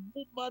am a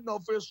woman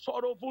of a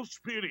sorrowful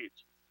spirit.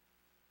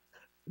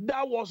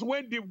 That was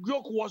when the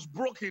yoke was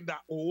broken,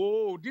 that,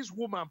 oh, this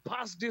woman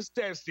passed this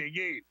test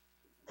again.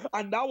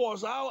 And that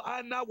was how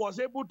Anna was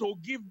able to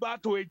give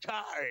birth to a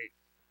child.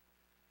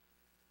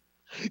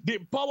 The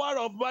power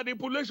of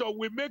manipulation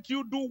will make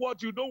you do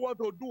what you don't want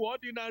to do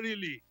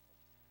ordinarily.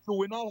 You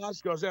will now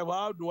ask yourself,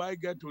 how do I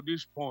get to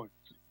this point?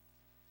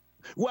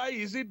 Why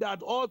is it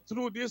that all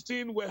through this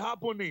thing were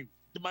happening?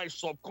 My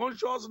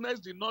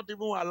subconsciousness did not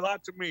even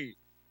alert me.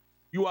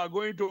 You are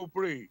going to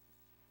pray.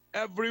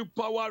 Every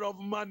power of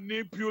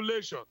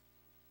manipulation,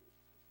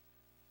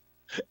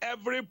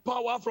 every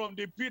power from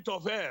the pit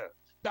of hell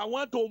that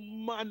want to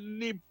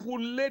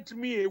manipulate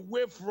me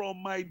away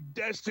from my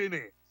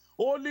destiny,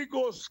 Holy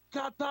Ghost,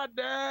 scatter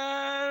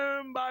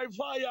them by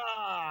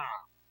fire.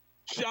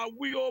 Shall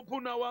we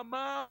open our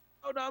mouth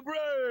and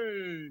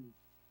pray?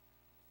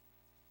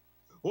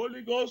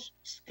 Holy Ghost,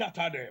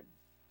 scatter them.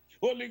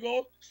 Holy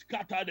Ghost,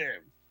 scatter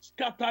them.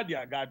 Scatter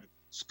their gathering.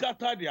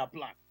 Scatter their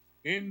plan.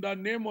 In the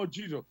name of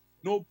Jesus,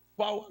 no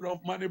power of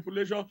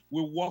manipulation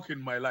will work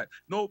in my life.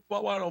 No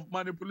power of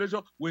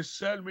manipulation will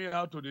sell me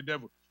out to the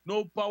devil.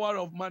 No power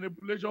of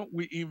manipulation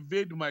will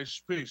invade my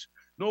space.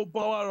 No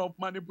power of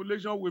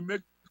manipulation will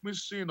make me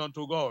sin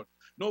unto God.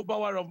 No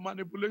power of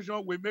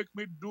manipulation will make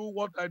me do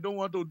what I don't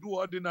want to do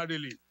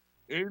ordinarily.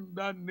 In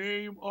the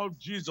name of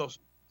Jesus,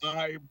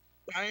 I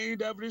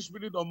bind every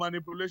spirit of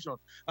manipulation.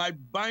 I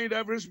bind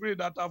every spirit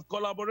that have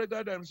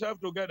collaborated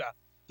themselves together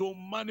to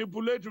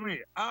manipulate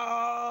me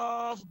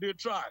off the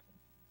track.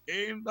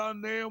 In the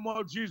name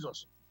of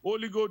Jesus,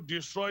 Holy Ghost,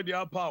 destroy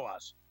their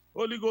powers.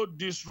 Holy Ghost,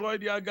 destroy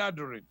their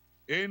gathering.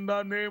 In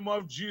the name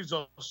of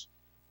Jesus.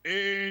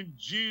 In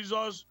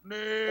Jesus'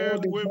 name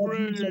we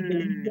pray.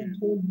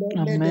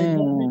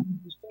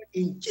 Amen.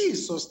 In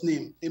Jesus'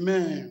 name,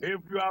 amen. If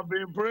you have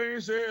been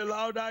praying, say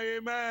louder,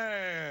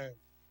 amen.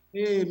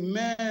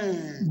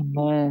 Amen.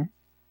 Amen.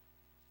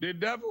 The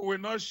devil will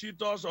not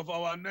cheat us of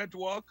our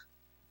network.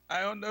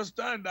 I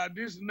understand that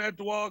this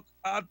network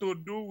had to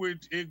do with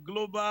a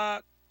global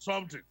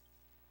something.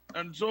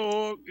 And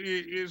so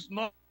it is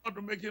not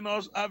making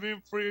us having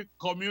free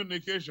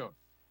communication.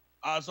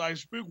 As I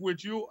speak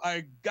with you,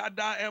 I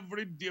gather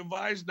every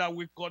device that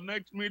will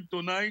connect me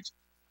tonight,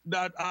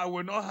 that I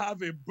will not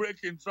have a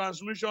break in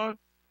transmission.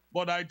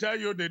 But I tell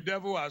you, the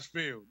devil has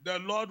failed. The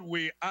Lord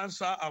will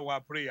answer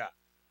our prayer.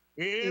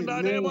 In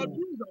the name of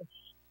Jesus.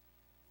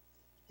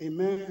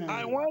 Amen.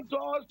 I want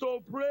us to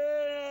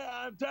pray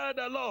and tell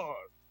the Lord,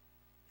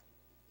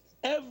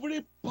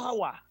 every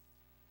power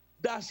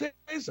that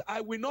says,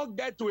 I will not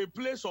get to a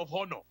place of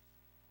honor.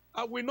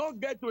 I will not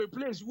get to a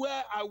place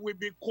where I will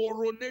be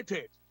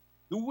coronated,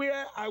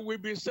 where I will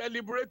be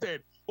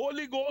celebrated.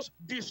 Holy Ghost,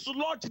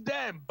 dislodge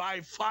them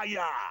by fire.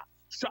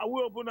 Shall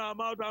we open our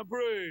mouth and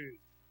pray?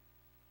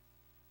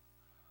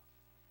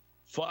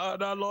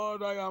 Father,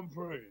 Lord, I am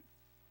praying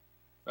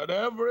that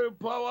every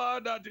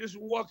power that is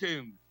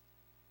working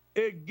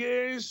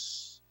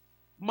against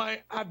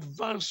my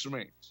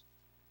advancement,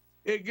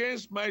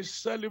 against my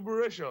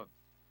celebration,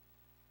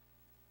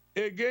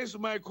 against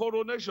my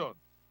coronation,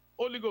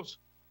 Holy Ghost,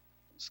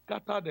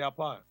 scatter their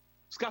plan,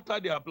 scatter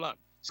their plan,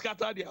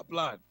 scatter their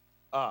plan.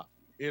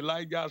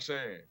 Elijah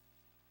said,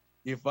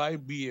 if I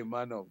be a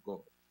man of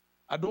God,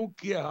 I don't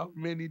care how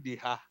many they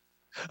have.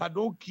 I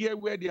don't care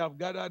where they have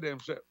gathered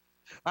themselves.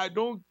 I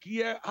don't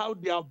care how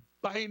they have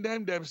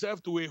binding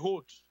themselves to a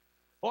hold.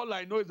 All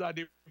I know is that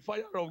the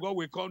fire of God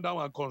will come down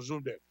and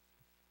consume them.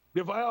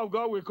 The fire of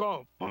God will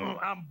come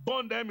and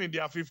burn them in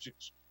their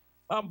 50s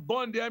and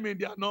burn them in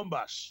their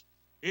numbers.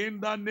 In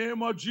the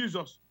name of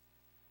Jesus.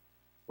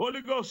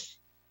 Holy Ghost,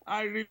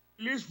 I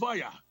release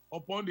fire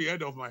upon the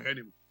head of my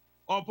enemy.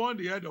 Upon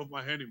the head of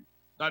my enemy.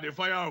 That the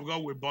fire of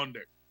God will burn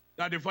them.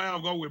 That the fire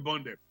of God will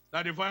burn them.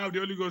 That the fire of the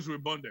Holy Ghost will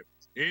burn them.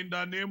 In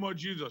the name of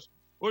Jesus.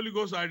 Holy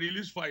Ghost, I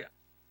release fire.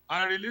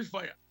 I release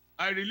fire.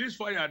 I release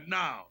fire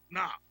now.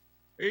 Now.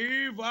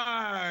 If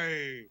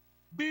I,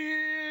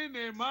 being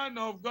a man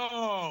of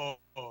God,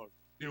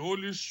 the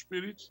Holy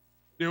Spirit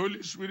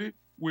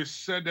will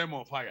set them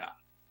on fire.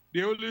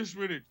 The Holy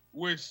Spirit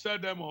will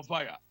set them on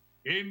fire.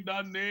 In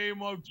the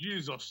name of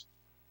Jesus.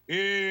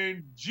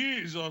 In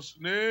Jesus'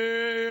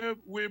 name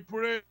we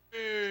pray.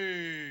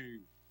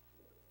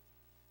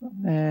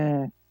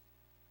 Amen.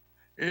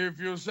 If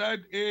you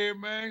said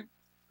amen,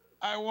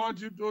 I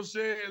want you to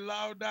say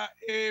louder,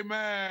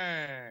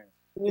 amen.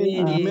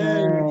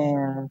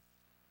 Amen.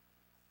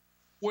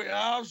 We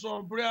have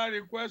some prayer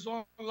requests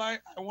online.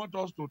 I want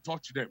us to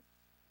touch them.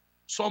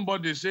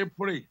 Somebody say,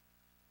 pray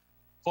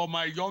for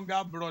my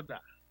younger brother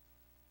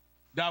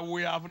that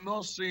we have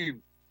not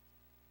seen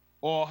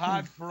or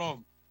heard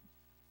from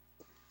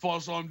for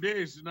some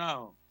days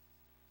now,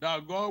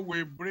 that God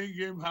will bring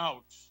him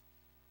out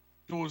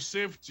to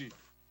safety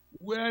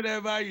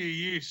wherever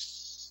he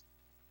is.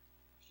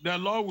 The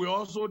Lord will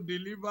also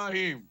deliver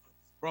him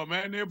from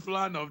any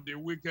plan of the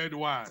wicked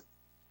one.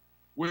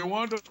 We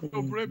want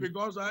to pray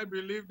because I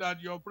believe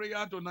that your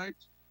prayer tonight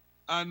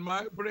and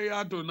my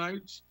prayer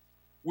tonight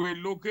will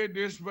locate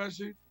this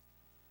person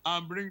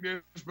and bring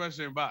this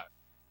person back.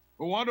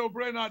 We want to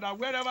pray now that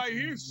wherever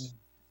he is,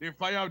 the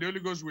fire of the Holy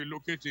Ghost will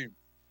locate him.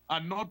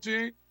 And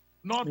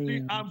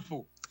nothing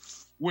harmful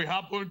will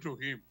happen to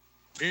him.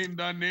 In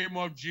the name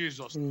of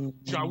Jesus.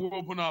 Shall we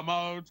open our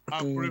mouth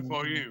and pray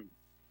for him?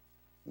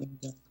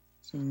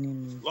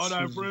 Lord,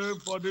 I pray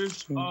for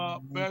this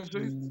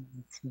person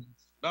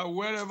that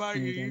wherever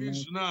he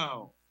is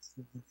now,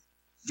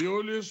 the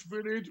Holy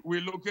Spirit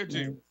will locate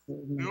him.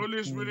 The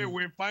Holy Spirit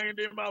will find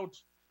him out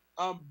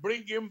and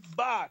bring him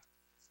back.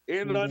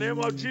 In the name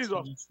of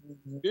Jesus.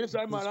 This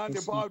time around,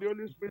 the power of the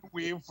Holy Spirit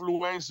will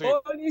influence him.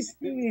 Holy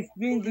Spirit,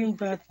 bring him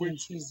back in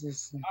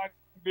Jesus' name. And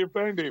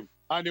defend him,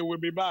 and he will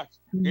be back.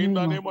 In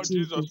the name of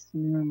Jesus.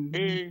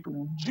 In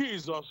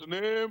Jesus'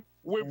 name,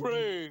 we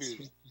pray.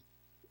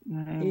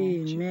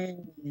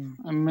 Amen.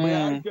 May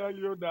I Amen. tell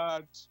you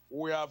that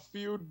we are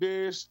few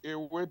days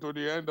away to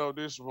the end of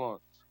this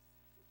month.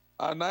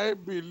 And I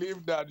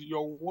believe that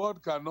your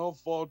word cannot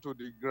fall to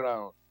the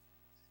ground.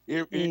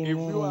 If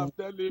you have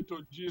told it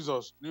to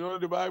Jesus, you know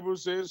the Bible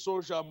says,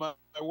 so shall my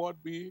word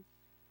be.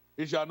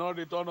 It shall not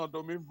return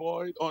unto me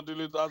void until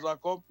it has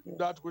accomplished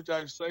that which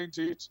I sent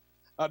it.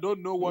 I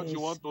don't know what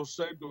you want to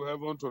send to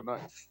heaven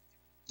tonight.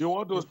 You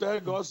want to tell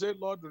God, say,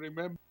 Lord,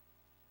 remember.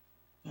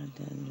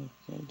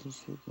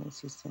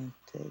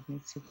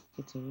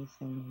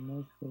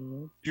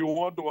 You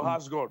want to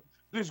ask God.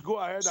 Please go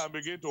ahead and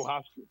begin to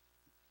ask him.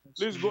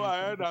 Please go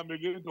ahead and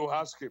begin to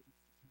ask him.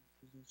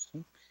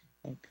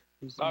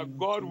 That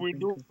God will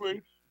do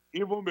it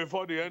even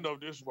before the end of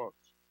this month.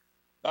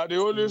 That the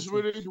Holy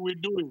Spirit will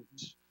do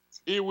it.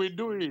 He will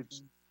do it.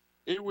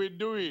 He will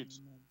do it.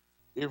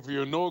 If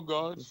you know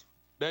God,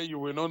 then you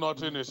will know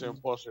nothing is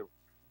impossible.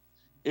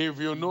 If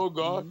you know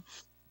God,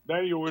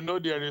 then you will know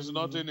there is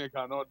nothing he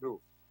cannot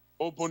do.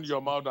 Open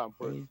your mouth and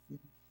pray.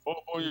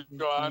 Open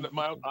your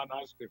mouth and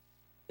ask him.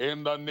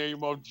 In the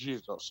name of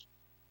Jesus.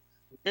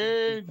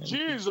 In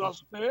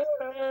Jesus'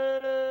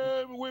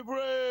 name we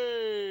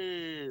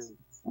pray.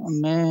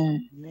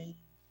 Amen.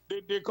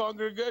 The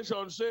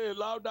congregation say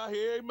louder,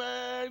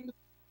 amen.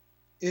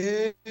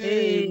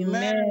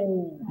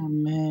 Amen.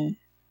 Amen.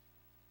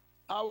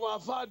 Our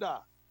Father,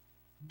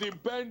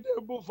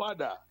 dependable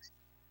Father.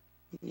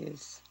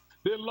 Yes.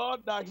 The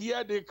Lord that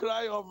hear the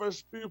cry of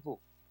his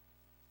people.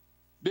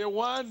 The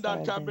one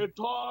that can be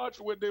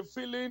touched with the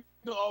feeling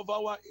of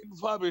our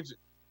infirmity.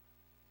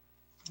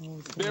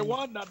 The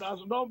one that has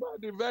numbered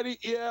the very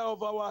ear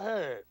of our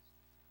head.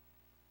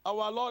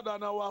 Our Lord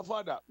and our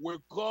Father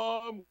will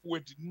come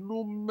with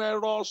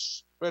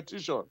numerous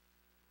petitions,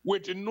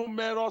 with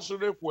numerous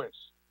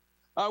requests.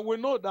 And we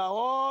know that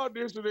all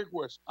these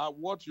requests are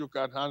what you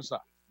can answer.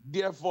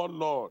 Therefore,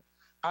 Lord,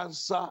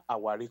 answer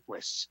our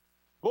requests.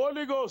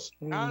 Holy Ghost,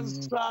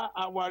 answer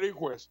our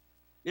requests.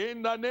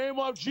 In the name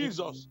of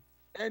Jesus,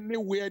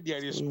 anywhere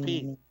there is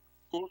pain,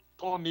 go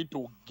turn it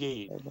to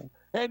gain.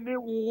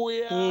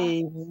 Anywhere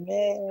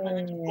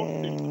there is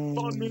bondage,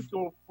 turn it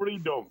to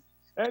freedom.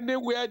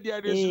 Anywhere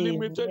there is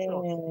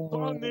limitation,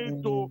 turn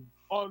it to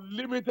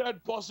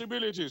unlimited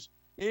possibilities.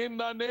 In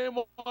the name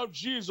of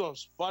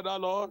Jesus, Father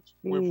Lord,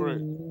 we pray.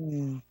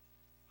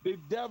 The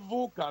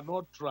devil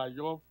cannot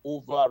triumph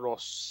over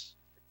us.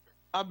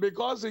 And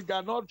because he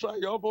cannot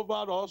triumph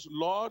over us,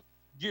 Lord,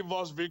 give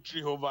us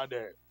victory over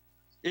them.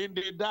 In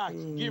the dark,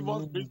 give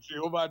us victory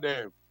over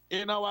them.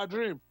 In our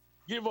dream,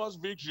 give us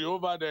victory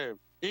over them.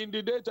 In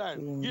the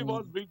daytime, give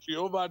us victory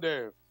over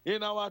them.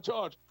 In our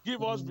church,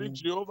 give us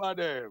victory over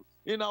them.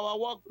 In our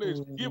workplace,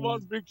 give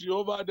us victory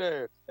over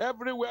them.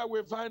 Everywhere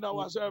we find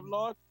ourselves,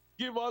 Lord,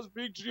 give us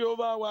victory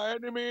over our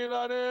enemy in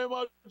the name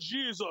of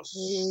Jesus.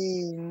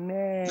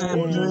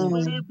 Holy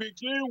Spirit,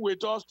 begin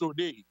with us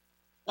today.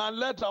 And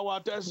let our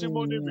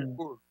testimony be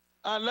full.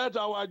 And let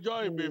our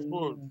joy be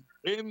full.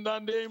 In the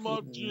name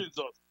of Jesus.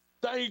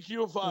 Thank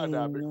you,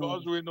 Father,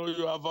 because we know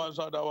you have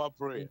answered our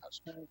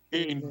prayers.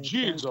 In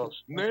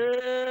Jesus'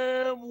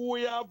 name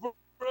we are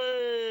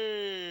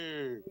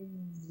praying.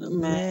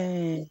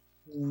 Amen.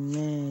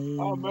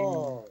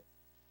 Amen.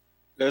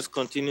 Let's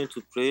continue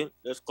to pray.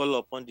 Let's call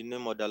upon the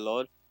name of the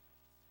Lord.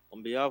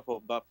 On behalf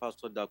of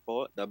Pastor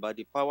Dapo, that by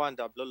the power and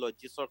the blood of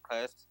Jesus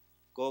Christ,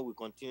 God will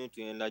continue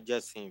to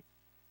energize him.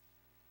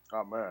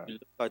 Amen. We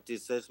look at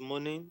his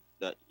testimony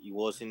that he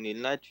was in the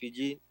night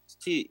vigil.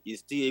 He's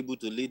still able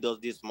to lead us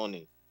this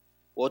morning.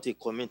 What a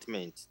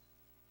commitment.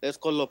 Let's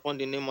call upon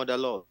the name of the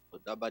Lord,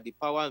 that by the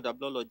power and the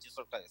blood of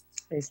Jesus Christ,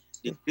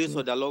 the grace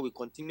of the Lord will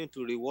continue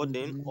to reward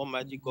them.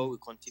 Almighty God will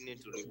continue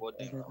to reward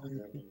them.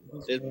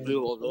 Let's pray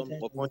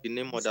upon the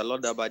name of the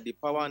Lord, that by the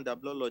power and the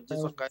blood of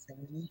Jesus Christ,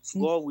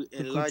 God will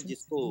enlarge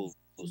his post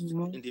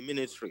in the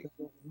ministry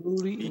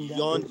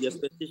beyond the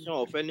expectation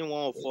of any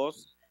one of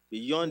us,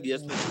 beyond the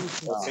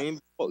expectation of him,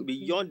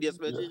 beyond the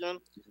expectation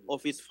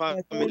of his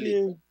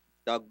family.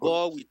 That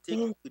God will take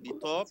him to the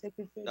top,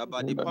 that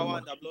by the power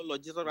and the blood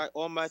of Jesus Christ,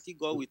 Almighty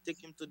God will take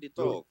him to the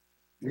top.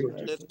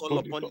 Let's call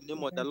upon the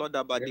name of the Lord,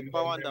 that by the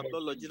power and the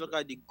blood of Jesus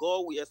Christ, the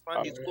God will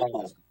expand his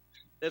coast.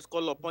 Let's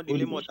call upon the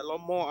name of the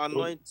Lord, more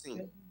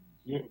anointing,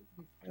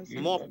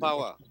 more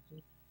power,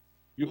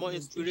 more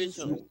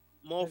inspiration,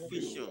 more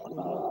vision.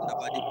 That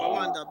by the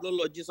power and the blood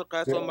of Jesus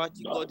Christ,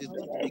 Almighty God is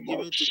going to be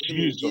given to him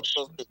in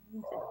Jesus'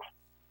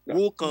 name.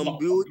 Who can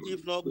build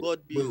if not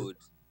God build?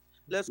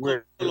 Let's call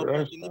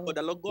upon the name of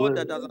the Lord God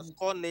that has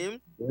called him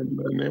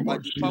by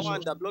the power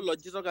and the blood of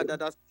Jesus God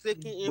that has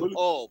taken him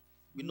up.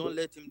 We don't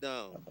let him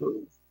down.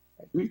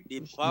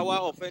 The power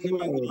of enemy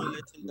will not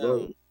let him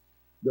down.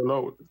 The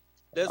Lord.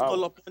 Let's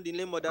call upon the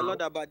name of the Lord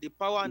that by the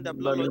power and the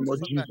blood of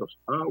Jesus Christ,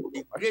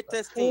 the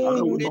greatest thing,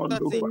 in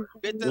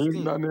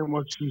the name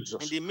of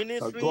Jesus, in the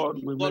ministry,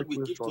 God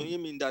will give to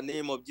him in the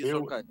name of Jesus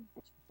Christ.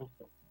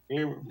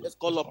 Let's Let's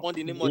call upon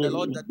the name of the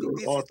Lord that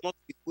this is not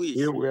his wish,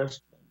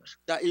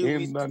 that he will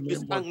be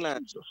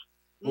stagnant.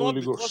 Not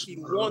because he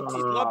wants it,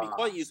 not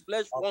because his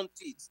flesh wants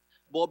it,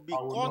 but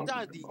because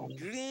that's the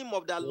dream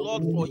of the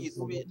Lord for his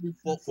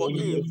for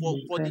him,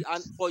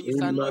 for his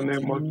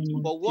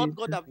anointing, for what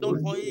God have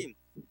done for him.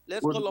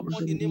 Let's call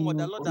upon the name of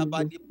the Lord that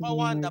by the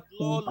power and the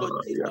blood of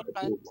Jesus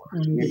Christ,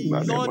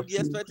 beyond the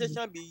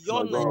expectation,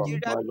 beyond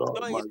Nigeria,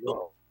 beyond his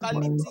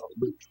locality,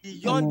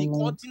 beyond the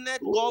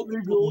continent, God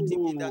will promote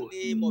him in the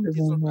name of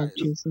Jesus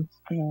Christ.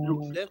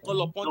 Let's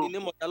call upon the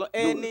name of the Lord.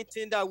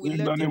 Anything that will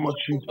let him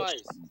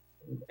compromise,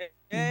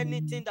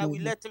 anything that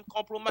will let him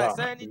compromise,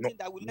 anything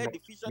that will let the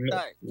vision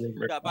die,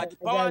 that by the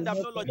power and the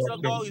blood of Jesus,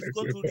 God is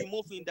going to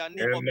remove in the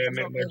name of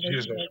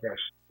Jesus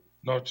Christ.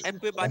 And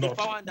pray by the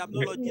power and the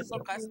blood of Jesus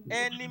Christ,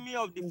 enemy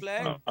of the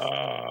flesh,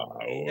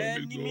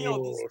 enemy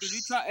of the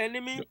spiritual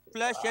enemy,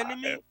 flesh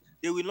enemy,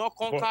 they will not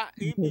conquer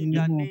him in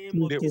the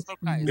name of Jesus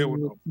Christ.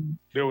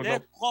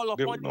 Let's call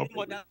upon the name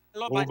of the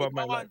Lord by the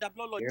power and the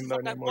blood of Jesus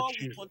Christ. God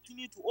will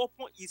continue to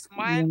open his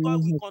mind.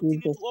 God will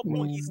continue to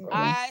open his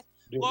eyes.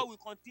 God will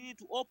continue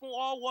to open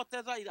all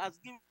whatever He has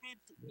given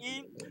to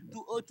him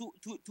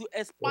to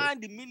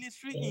expand the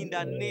ministry in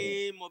the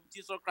name of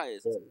Jesus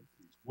Christ.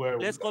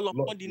 Let's call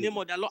upon the name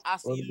of the Lord.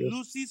 As He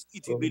looses,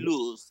 it will be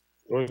loosed.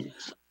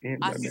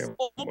 As He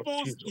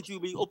opens, it will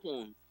be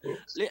open.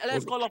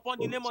 Let's call upon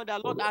the name of the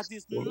Lord. As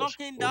He's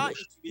knocking down, it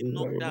will be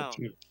knocked down.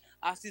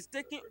 As He's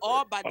taking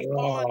off by the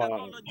power and the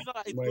blood of Jesus,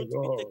 it's going to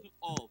be taken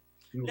off.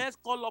 Let's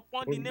call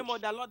upon the name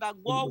of the Lord that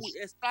God will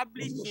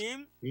establish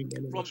him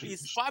from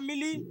his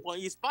family, from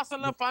his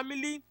personal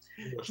family,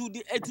 to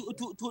the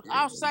to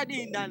outside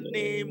in the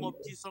name of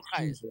Jesus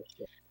Christ.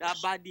 That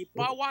by the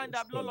power and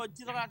the blood of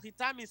Jesus Christ, the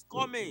time is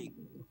coming.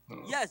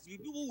 Yes, the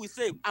people will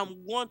say, I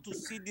want to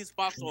see this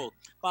pastor,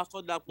 Pastor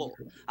Dapo.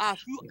 Have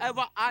you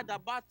ever heard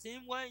about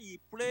him when he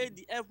prayed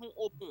the heaven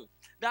open?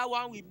 That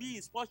one will be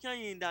his portion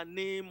in the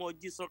name of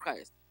Jesus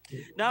Christ.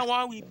 That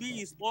one will be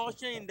his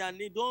portion in the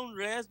name. Don't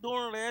rest,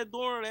 don't rest,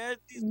 don't rest.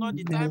 This is not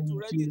the time to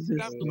rest, it's the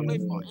time to pray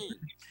for him.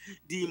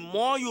 The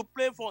more you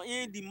pray for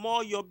him, the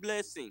more your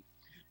blessing.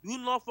 Do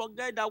not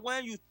forget that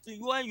when you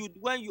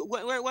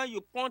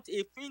point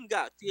a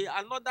finger to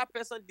another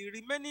person, the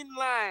remaining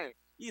line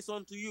is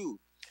unto you.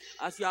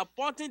 As you are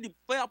pointing the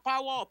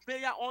power of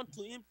prayer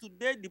unto him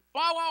today, the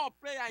power of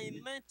prayer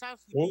in 9 times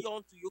will be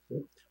unto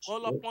you.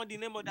 Call upon the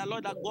name of the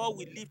Lord that God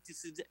will lift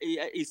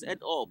his head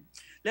up.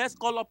 Let's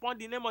call upon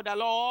the name of the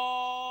Lord.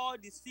 All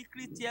the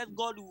secret tears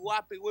God will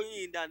wipe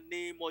away in the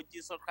name of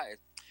Jesus Christ.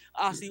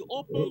 As he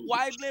opened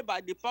widely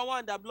by the power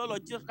and the blood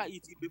of Jesus Christ,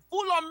 it will be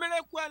full of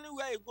miracle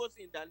anywhere he goes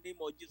in the name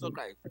of Jesus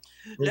Christ.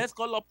 Let's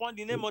call upon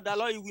the name of the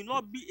Lord. It will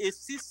not be a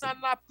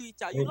seasonal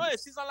preacher. You know a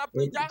seasonal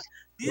preacher?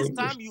 This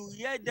time you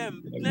hear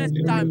them, next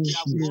time they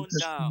have gone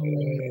down.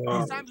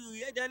 This time you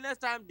hear them, next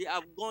time they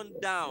have gone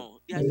down.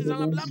 They are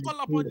seasonal. Let's call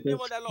upon the name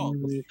of the Lord.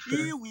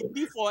 He will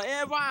be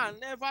forever and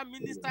ever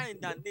minister in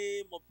the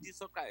name of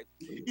Jesus Christ.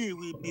 He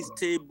will be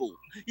stable.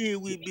 He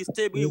will be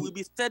stable. He will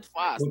be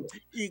steadfast.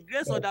 The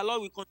grace of the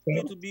Lord will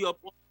continue to be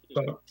upon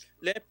him.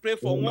 Let's pray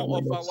for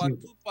one of our 2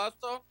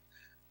 pastors.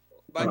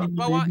 By the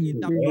power in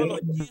the blood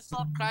of Jesus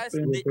Christ,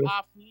 they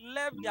have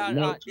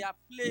left their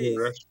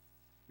place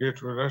in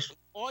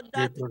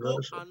order to go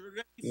and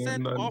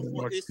represent us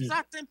for a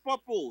certain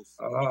purpose,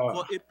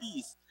 for a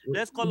peace.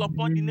 Let's call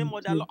upon the name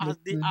of the Lord. As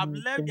they have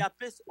left their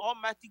place,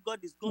 Almighty God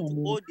is going to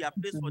hold their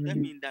place for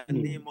them in the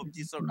name of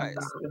Jesus Christ.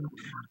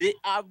 They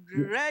are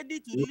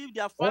ready to leave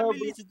their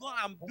family to go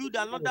and build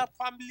another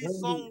family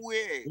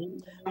somewhere.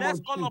 Let's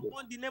call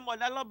upon the name of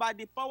the Lord by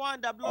the power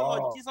and the blood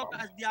of Jesus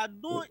Christ. They are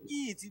doing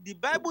it. The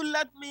Bible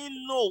let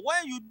me know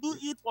when you do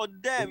it for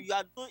them, you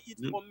are doing it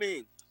for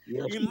me.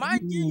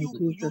 Imagine you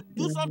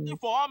do something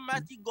for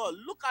Almighty God.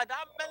 Look at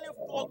how many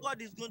for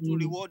God is going to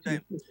reward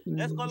them.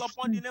 Let's call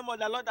upon the name of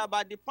the Lord that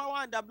by the power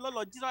and the blood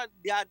of Jesus,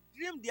 their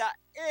dream, their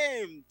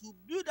aim to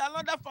build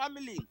another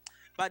family,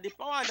 by the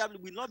power and the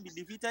blood will not be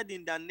defeated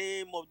in the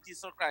name of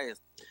Jesus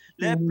Christ.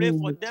 Let's pray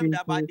for them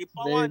that by the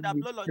power and the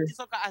blood of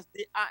Jesus Christ, as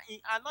they are in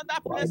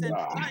another place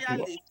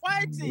entirely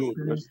fighting,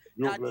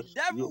 that the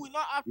devil will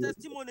not have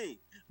testimony.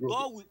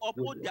 God will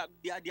uphold their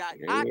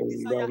heart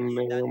desire in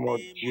the name of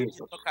Jesus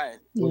Christ.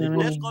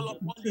 Let's call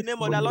upon the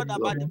name of the Lord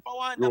by the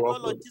power and the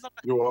blood of Jesus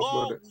Christ.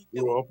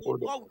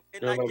 God will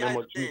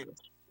energize them.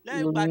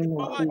 Let by the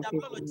power and the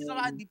blood of Jesus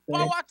Christ, the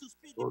power to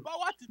speak, the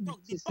power to talk,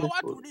 the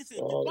power to listen,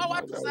 the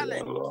power to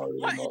silence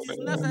when it is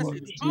necessary,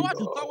 the power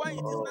to talk when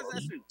it is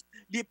necessary,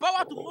 the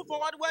power to move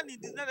forward when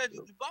it is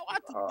necessary, the power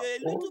to a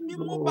little bit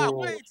move back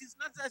when it is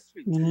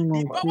necessary,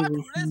 the power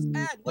to raise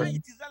head when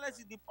it is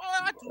necessary, the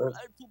power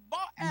to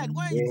bow head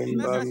when it is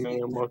necessary.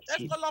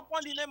 Let's call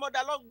upon the name of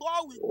the Lord.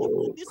 God will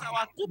give to this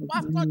our 2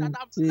 pastors that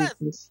are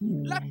blessed.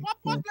 Like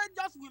purposely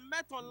just we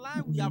met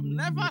online, we have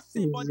never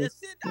seen, but they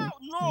said, oh,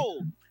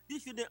 no,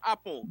 this shouldn't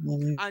happen.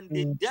 And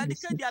they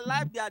dedicate their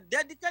life, they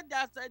dedicate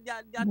their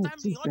time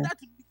in order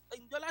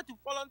to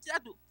volunteer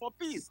for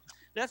peace.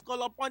 Let's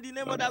call upon the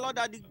name of the Lord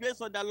that the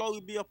grace of the Lord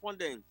will be upon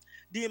them.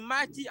 The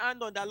mighty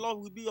hand of the Lord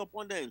will be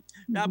upon them.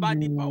 That by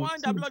the power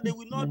and the blood, they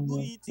will not do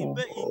it in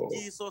vain in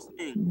Jesus'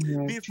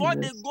 name. Before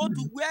they go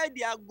to where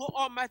they are going,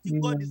 Almighty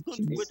God is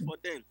going to wait for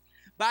them.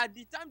 By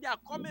the time they are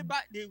coming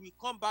back, they will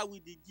come back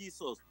with the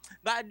Jesus.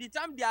 By the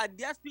time they are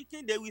there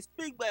speaking, they will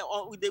speak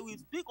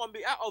on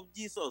behalf of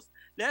Jesus.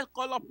 Let's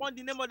call upon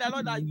the name of the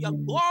Lord that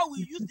God will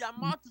use their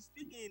mouth to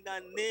speak in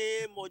the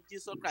name of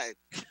Jesus Christ.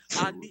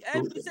 And the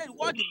enemy said,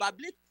 what the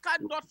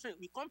biblical doctrine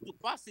will come to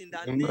pass in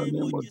the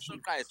name of Jesus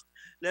Christ.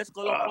 Let's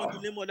call upon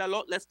the name of the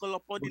Lord. Let's call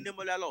upon the name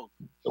of the Lord.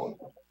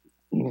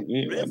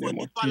 Pray for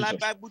Deeperlife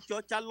Bible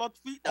Church,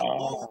 Charlottesville, that God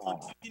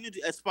will continue to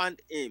expand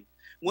him.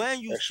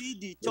 When you see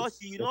the church,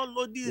 you don't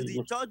know this is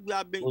the church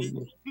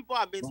people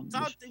have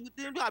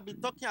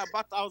been talking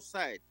about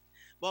outside.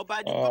 But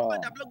by the power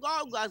of the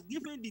blood, God has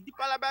given the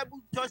Deeperlife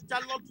Bible Church,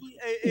 Charlottesville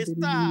a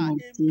star,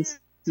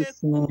 a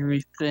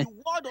miracle. The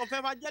word of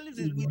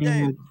evangelism is with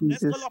them.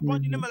 Let's call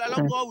upon the name of the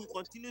Lord. God will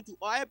continue to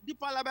help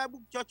Deeperlife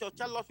Bible Church of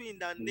Charlottesville in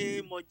the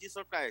name of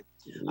Jesus Christ.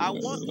 I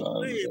want to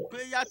pray a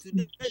prayer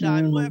today that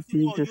I know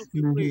every one of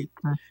you will pray.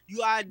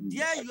 You are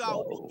there, you are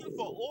looking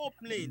for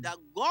opening that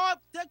God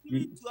gave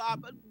me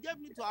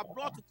to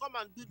abroad to come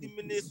and do the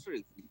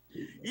ministry.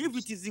 If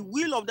it is the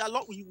will of the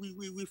Lord,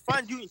 we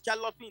find you in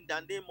Charlottesville in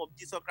the name of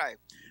Jesus Christ.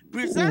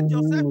 Present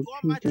yourself to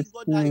Almighty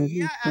God that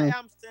here I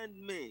am, send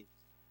me.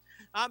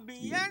 I've been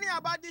hearing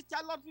about this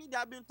Charlottesville. They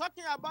have been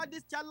talking about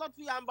this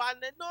Charlottesville,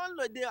 and they don't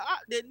know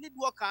they need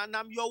worker, and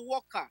I'm your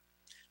worker.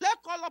 Let's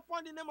call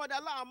upon the name of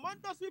the Lord. Among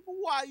those people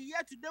who are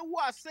here today, who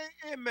are saying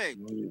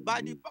amen,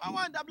 by the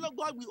power and the blood,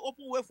 God will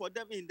open way for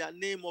them in the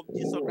name of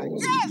Jesus Christ.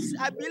 Yes,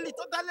 I believe,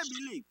 totally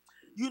believe.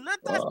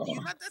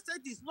 United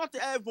States is not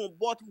heaven,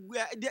 but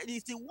it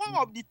is one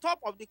of the top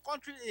of the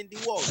country in the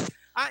world.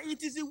 And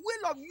it is the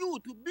will of you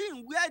to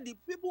be where the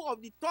people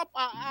of the top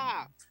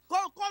are.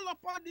 Call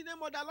upon the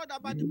name of the Lord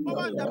by the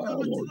power and the blood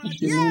of Jesus.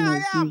 Here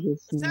I am.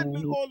 Send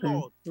me, oh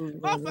Lord.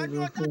 Not for any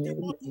other thing,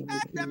 but to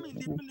help them in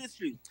the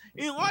ministry.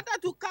 In order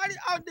to carry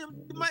out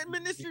my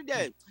ministry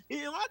there.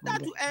 In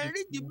order to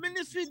enrich the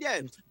ministry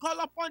there. Call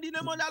upon the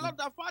name of the Lord.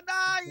 The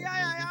Father, here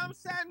I am.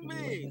 Send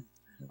me.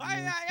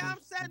 I am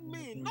sent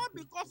me, not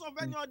because of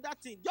any other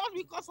thing, just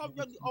because of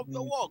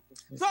your work,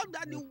 so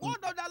that the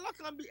word of the Lord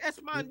can be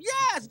expanded.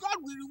 Yes, God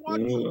will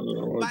reward you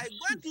by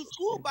going to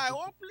school, by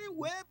opening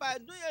way, by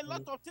doing a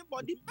lot of things.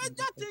 But the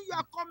major thing you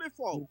are coming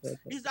for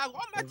is that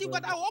Almighty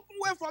God, I open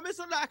way for me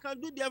so that I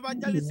can do the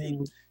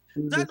evangelism.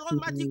 That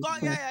Almighty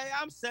God, here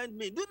I am, send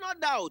me. Do not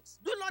doubt.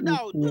 Do not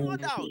doubt. Do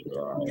not doubt.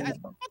 There's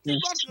nothing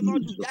God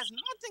cannot do. There's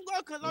nothing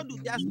God cannot do.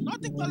 There's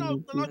nothing God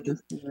cannot do.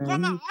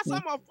 Come on,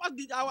 some of us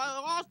did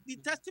the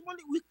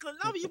testimony. We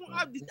cannot even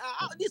have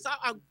this.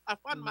 I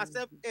found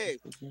myself here,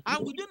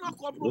 and we do not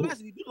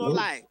compromise. We do not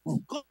lie.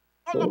 Call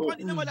upon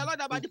the name of the Lord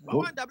by the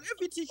power and the blood.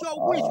 If it is your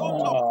wish, oh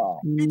Lord,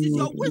 it is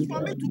your wish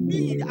for me to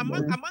be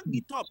among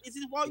the top. It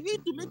is for you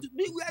to me to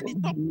be where the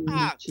top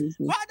are.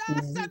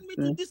 Father, send me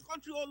to this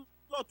country, oh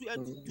Lord,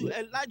 to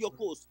enlarge your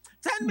cause.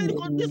 Send me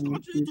to this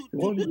country to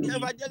do the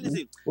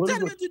evangelism.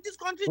 Send me to this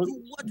country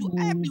to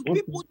help the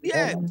people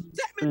there.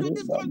 Send me to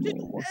this country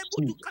to be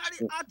able to carry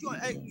out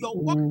your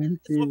work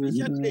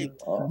sufficiently.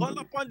 Call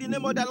upon the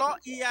name of the Lord.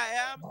 Here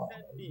I am,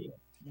 send me.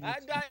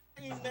 Either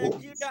in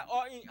Nigeria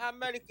or in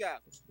America,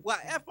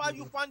 wherever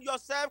you find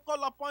yourself,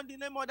 call upon the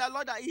name of the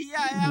Lord. Here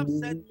I am,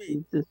 send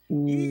me.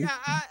 Here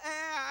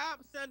I am,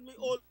 send me,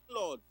 oh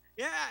Lord.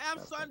 Here I am,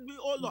 send me,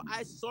 oh Lord.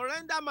 I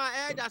surrender my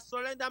head, I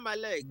surrender my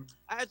leg.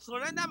 I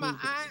surrender my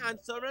eye and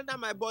surrender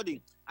my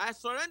body. I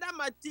surrender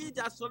my teeth,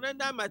 I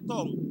surrender my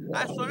tongue.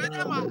 I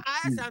surrender my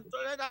eyes and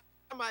surrender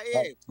my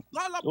ear.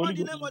 Call upon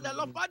the name of the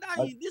Lord.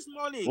 Father, in this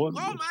morning,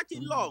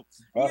 Almighty Lord,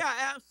 here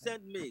I am,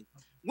 send me.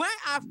 When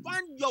I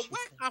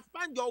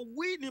find your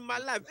will in my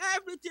life,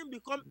 everything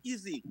becomes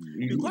easy.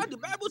 Because the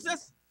Bible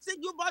says, seek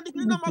you by the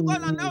kingdom of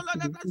God, and all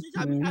other things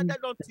shall be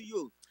added unto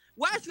you.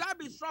 Why should I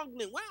be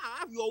struggling? When I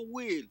have your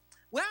will.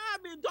 When I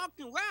have been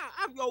talking, when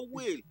I have your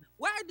will.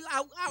 Why do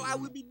I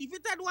will be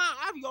defeated when I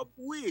have your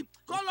will?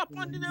 Call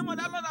upon the name of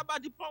the Lord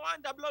about the power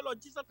and the blood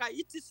of Jesus Christ.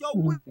 It is your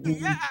will.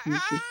 Yeah,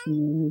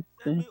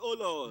 send me, oh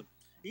Lord.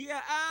 Here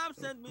I am,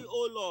 send me,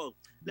 oh Lord.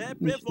 Let's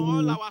pray for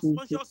all our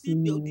sponsorship,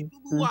 the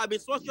people who have been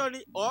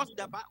sponsoring us,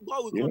 that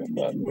God will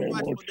continue to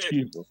provide for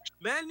them.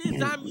 Many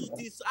times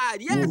it is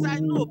hard. Yes, I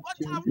know, but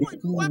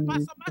when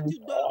Pastor Matthew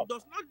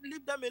does not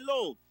leave them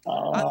alone.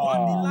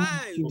 Along the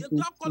line, they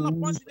just call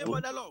upon the name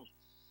of the Lord.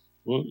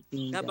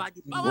 That by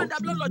the power and the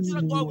blood of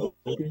Jesus, God will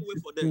open way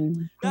for them.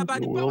 That by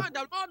the power and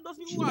the blood, those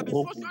people who have been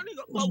sponsoring,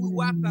 God will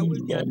wipe away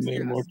their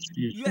tears.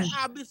 You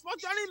have been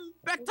sponsoring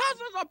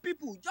thousands of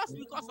people just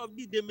because of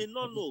this. They may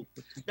not know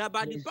that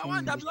by the power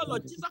and the blood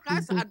of Jesus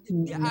Christ, as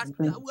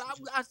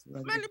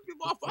many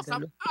people of us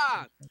have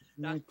heard,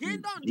 the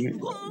kingdom, the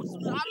homes,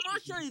 the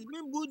mansion is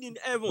being built in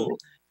heaven.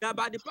 That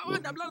by the power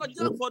and the blood of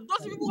Jesus, for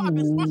those people who have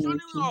been sponsoring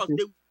us,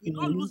 they will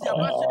not lose their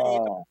mansion in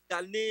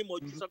the name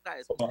of Jesus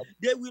Christ.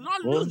 They will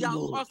not lose their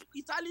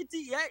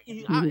hospitality here in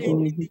the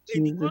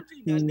country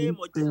in the name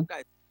of Jesus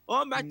Christ.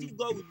 Almighty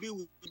God will be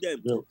with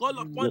them. Call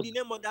upon the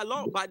name of the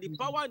Lord by the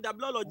power and the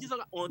blood of Jesus.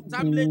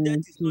 Untimely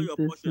death is not your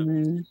portion.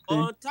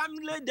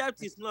 Untimely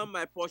death is not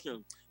my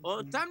portion.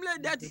 Untimely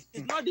death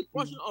is not the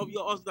portion of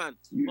your husband.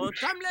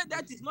 Untimely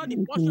death is not the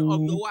portion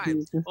of your wife.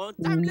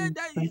 Untimely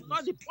death is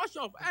not the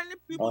portion of any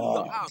people in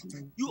your house.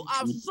 You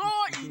have sown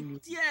in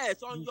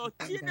tears on your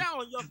children,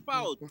 on your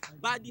spouse.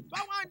 By the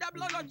power and the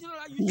blood of Jesus,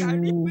 you shall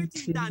repeat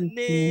in the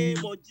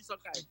name of Jesus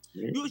Christ.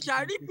 You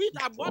shall repeat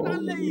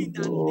abundantly in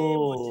the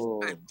name of Jesus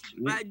Christ.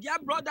 My dear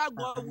brother,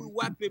 God will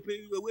wipe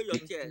away your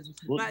tears.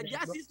 My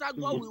dear sister,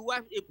 God will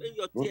wipe away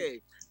your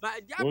tears. My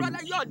dear brother,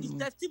 the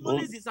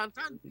testimonies is and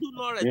time to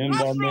not rest. No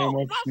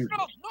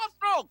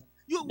stroke.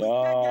 You will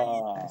take them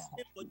in the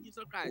name of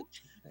Jesus Christ.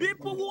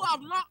 People who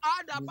have not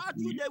heard about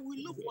you, they will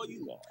look for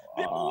you.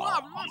 People who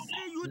have not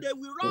seen you, they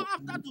will run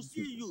after to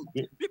see you.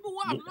 People who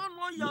have not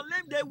known your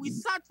name, they will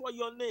search for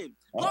your name.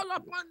 Call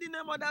upon the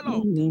name of the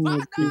Lord.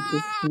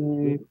 Father,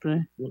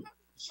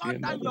 pour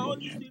down your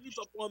Holy Spirit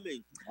upon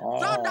me.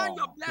 Pour down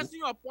your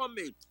blessing upon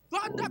me. Pour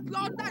down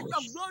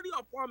your glory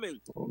upon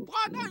me.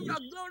 Pour down your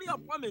glory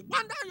upon me. Pour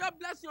down your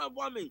blessing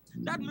upon me.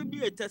 That may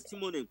be a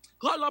testimony.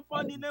 Call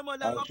upon the name of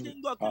the Lord,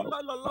 King God, King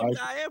Lord, Lord,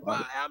 I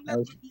am. Let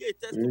me be a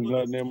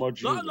testimony.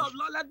 Lord,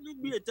 let me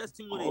be a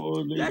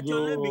testimony. Let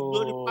your name be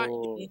glorified.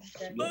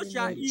 So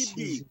shall it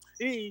be.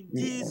 In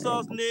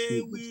Jesus'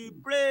 name we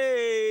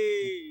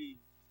pray.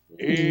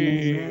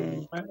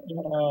 Amen.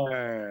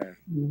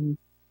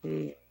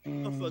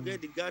 Don't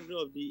forget the gathering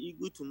of the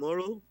eagle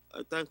tomorrow.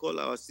 I thank all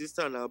our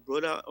sister and our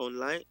brother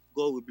online.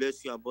 God will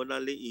bless you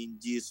abundantly in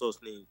Jesus'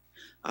 name.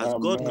 As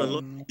God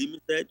cannot be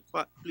limited,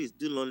 please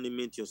do not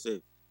limit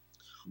yourself.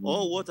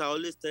 All what I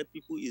always tell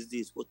people is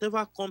this: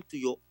 whatever comes to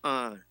your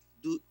hand,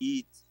 do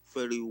it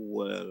very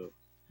well.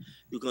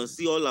 You can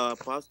see all our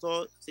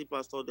pastors, see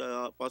Pastor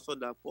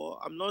Dapo.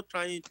 I'm not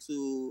trying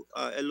to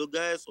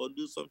elogize or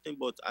do something,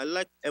 but I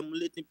like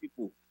emulating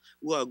people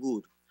who are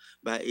good.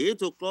 By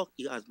 8 o'clock,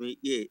 he has been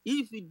here.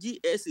 If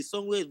GS is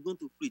somewhere, he's going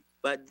to preach.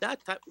 But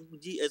that time,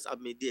 GS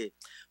have been there.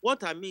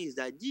 What I mean is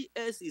that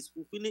GS is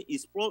fulfilling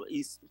his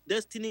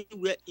destiny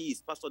where he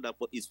is. Pastor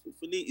Dapo is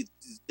fulfilling his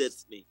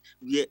destiny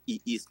where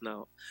he is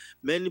now.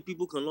 Many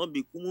people cannot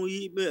be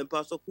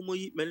Pastor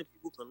Kumuyi. Many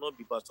people cannot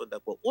be Pastor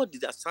Dapo. What is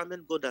the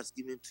assignment God has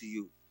given to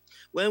you?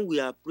 When we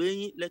are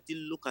praying, let it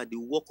look at the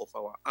work of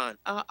our hand.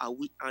 How are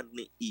we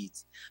handling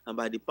it? And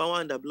by the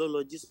power and the blood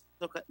of Jesus,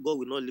 God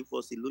will not leave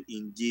us alone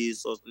in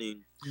Jesus'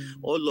 name.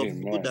 All of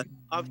you that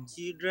have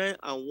children,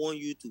 I want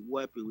you to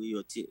wipe away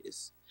your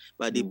tears.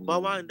 By the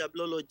power and the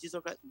blood of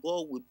Jesus, God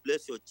will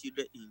bless your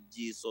children in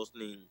Jesus'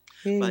 name.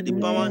 By the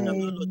power and the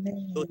blood of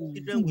Jesus, your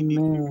children will be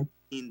free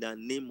in the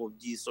name of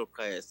Jesus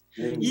Christ.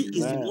 He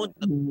is the one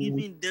that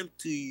giving them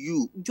to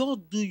you.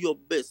 Just do your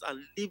best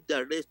and leave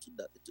the rest to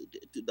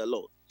the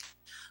Lord.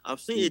 I've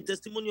seen a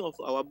testimony of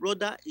our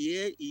brother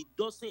here. He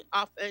doesn't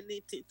have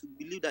anything to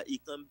believe that he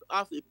can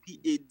have a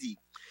PhD.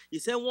 He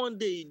said one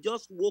day he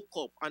just woke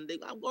up and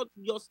God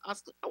just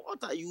asked,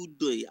 "What are you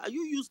doing? Are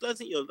you useless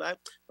in your life?"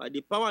 By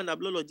the power and the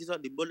blood of Jesus,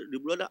 the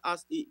brother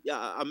asked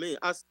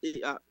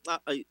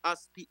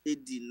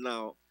PhD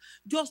now.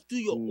 Just do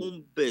your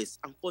own best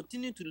and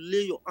continue to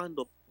lay your hand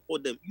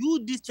upon them. You,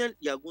 this child,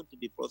 you are going to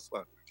be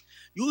prosperous.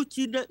 You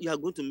children, you are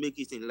going to make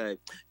it in life.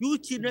 You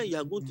children, you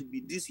are going to be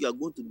this, you are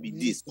going to be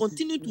this.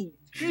 Continue to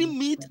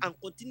dream it and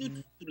continue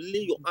to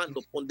lay your hand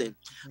upon them.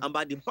 And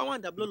by the power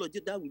and the blood of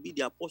Jesus, that will be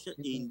their portion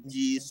in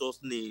Jesus'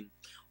 name.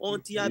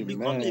 Until I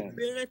become a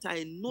parent,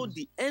 I know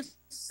the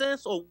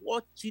essence of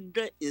what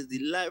children is the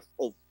life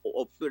of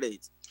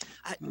parents.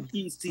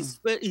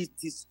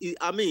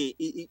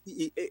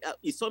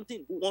 It's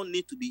something one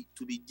need to be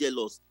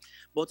jealous.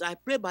 But I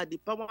pray by the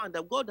power and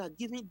the God has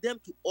given them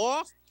to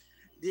us,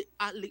 the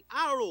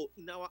arrow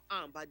in our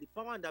arm, by the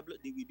power and the blood,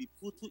 they will be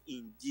fruitful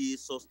in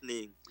Jesus'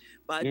 name.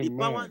 By the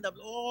power and the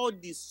blood, all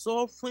the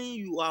suffering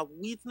you have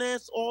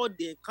witnessed, all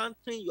the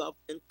encountering you have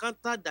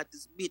encountered that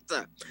is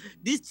bitter,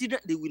 these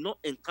children, they will not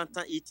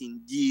encounter it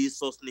in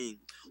Jesus' name.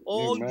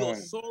 All your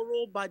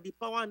sorrow, by the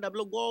power and the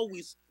blood, God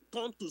will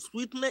turn to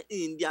sweetness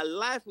in their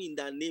life in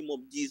the name of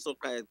Jesus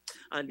Christ.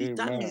 And the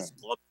time is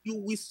come, you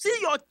will see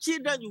your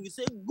children, you will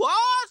say,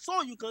 "God,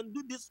 so you can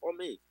do this for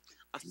me.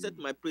 Accept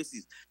my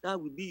praises." That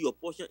will be your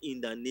portion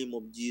in the name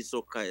of Jesus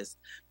Christ.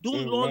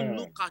 Don't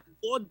look at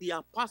what they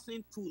are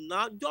passing through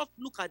now. Just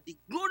look at the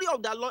glory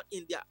of the Lord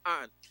in their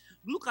hand.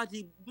 Look at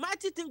the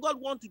mighty thing God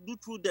wants to do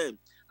through them.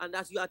 And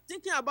as you are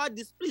thinking about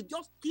this, please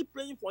just keep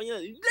praying for them.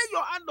 Lay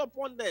your hand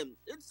upon them.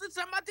 It's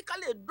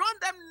systematically draw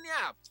them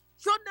near.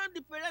 Show them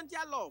the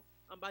parental love.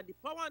 And by the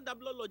power and the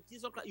blood of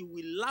Jesus Christ, you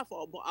will laugh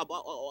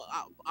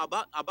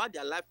about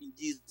their life in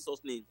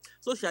Jesus' name.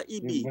 So shall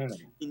it be.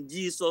 In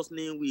Jesus'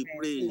 name we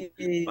pray.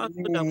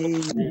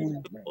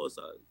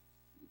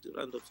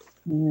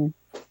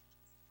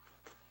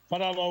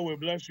 Father Lord, we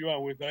bless you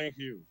and we thank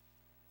you.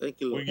 Thank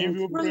you, Lord. We give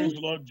you praise,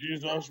 Lord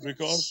Jesus,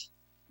 because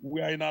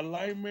we are in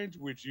alignment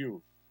with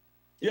you.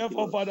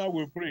 Therefore, Father,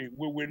 we pray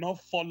we will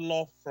not fall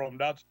off from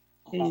that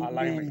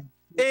alignment.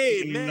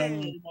 Amen. In the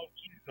name of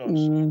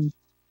Jesus.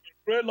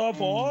 Pray, Lord,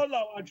 for all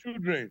our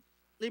children.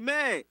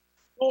 Amen.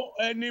 No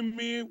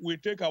enemy will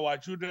take our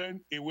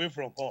children away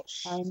from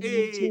us. Amen.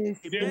 They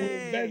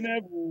will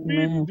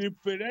benefit the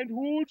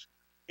parenthood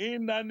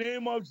in the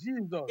name of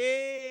Jesus.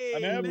 Amen.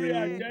 And every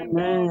agenda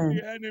of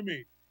the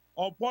enemy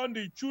upon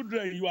the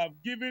children you have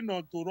given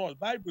unto us.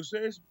 Bible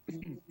says,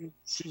 the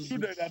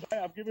children that I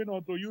have given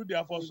unto you, they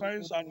are for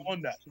signs and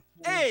wonders.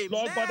 Amen.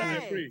 Lord, Father,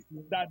 I pray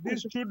that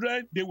these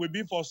children, they will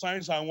be for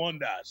signs and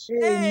wonders.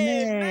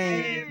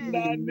 Amen. In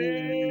the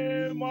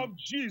name of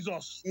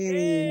Jesus.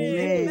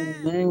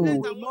 Amen. We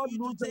will not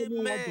lose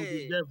anyone to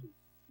the devil.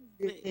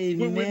 We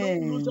will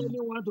not lose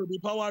anyone to the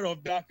power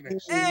of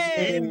darkness.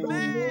 In the name of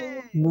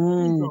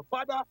Jesus.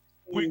 Father,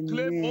 we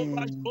claim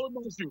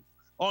ownership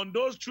on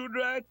those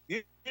children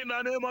in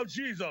the name of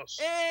Jesus.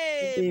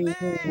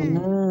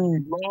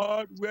 Amen.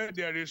 Lord, where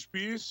there is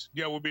peace,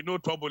 there will be no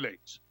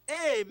turbulence.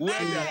 Amen.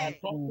 Where there are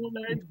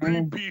turbulence,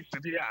 bring peace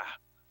there.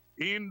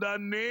 In the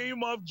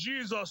name of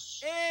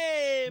Jesus.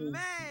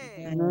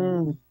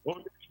 Amen.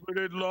 Holy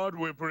Spirit, Lord,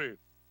 we pray.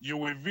 You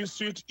will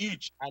visit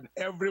each and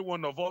every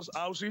one of us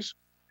houses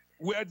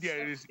where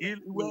there is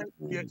where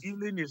their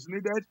healing is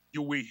needed,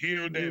 you will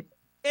heal them.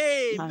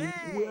 Amen.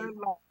 Where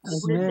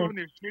liberation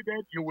is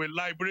needed, you will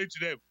liberate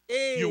them.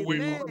 Amen. You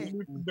will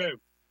uplift them.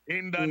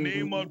 In the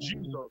name of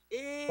Jesus.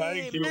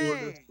 Thank you,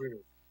 Holy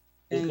Spirit.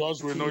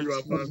 Because we know you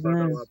have answered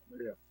our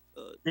prayer.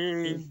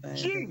 In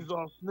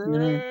Jesus'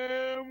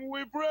 name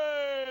we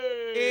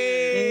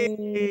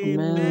pray.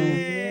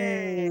 Amen.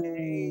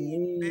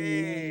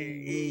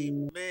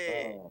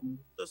 Amen.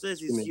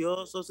 Success is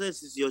yours.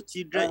 Success is your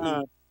children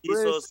in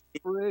Jesus'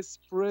 name.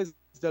 Praise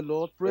the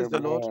Lord. Praise the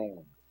Lord.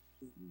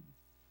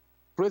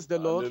 Praise the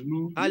Lord.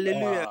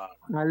 Hallelujah.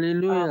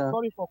 Hallelujah.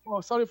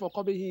 Sorry for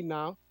coming here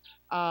now.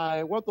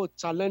 I want to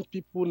challenge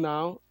people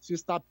now.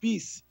 Sister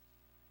Peace,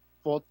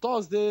 for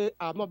Thursday,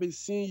 I've not been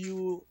seeing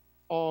you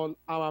on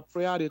our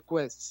prayer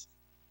requests.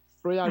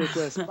 Sister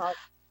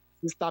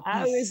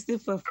I will Peace. still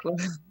perform.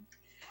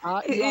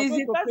 You are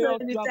going to pay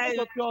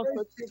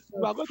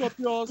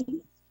us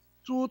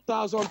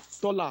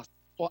 $2,000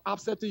 for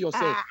absenting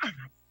yourself.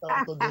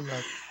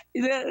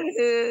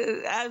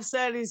 I'm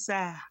sorry,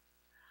 sir.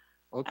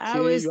 Okay, I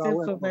will you are still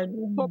welcome.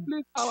 perform. So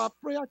please, our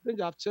prayer change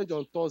have changed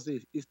on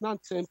Thursday. It's now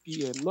 10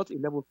 p.m., not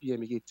 11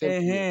 p.m. again,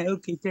 10 p.m.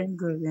 Okay, thank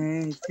God.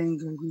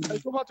 Thank God.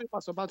 It's over to you,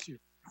 Pastor Matthew.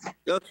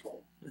 Okay.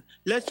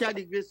 Let's share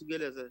the grace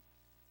together, sir.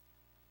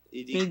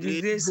 In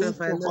the grace of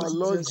our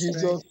Lord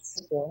Jesus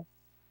Christ,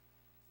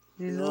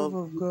 the love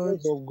of God,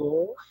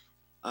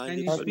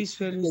 and the sweet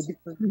fellowship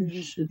of the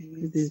Holy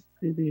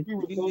Spirit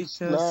be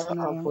with us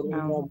now and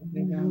forever.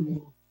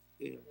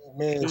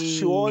 Amen.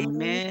 Surely,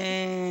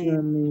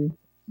 Amen.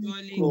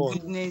 Surely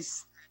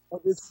goodness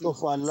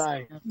of our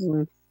life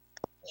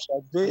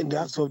shall be in the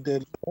house of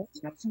the Lord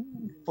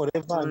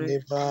forever and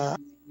ever.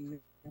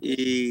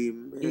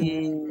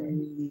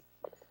 Amen.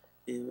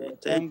 Amen.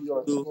 Thank you.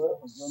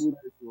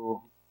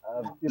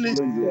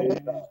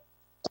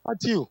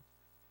 Matthew,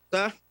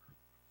 Sir?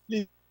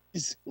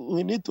 please,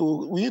 we need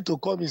to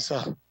come in,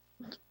 sir.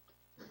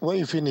 When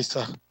you finish,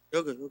 sir.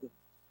 Okay.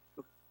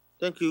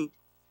 Thank you.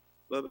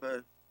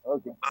 Bye-bye.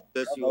 Okay.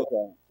 Bless you.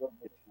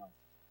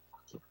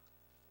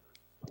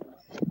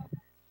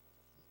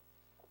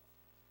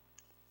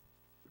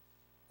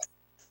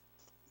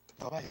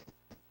 Bye-bye.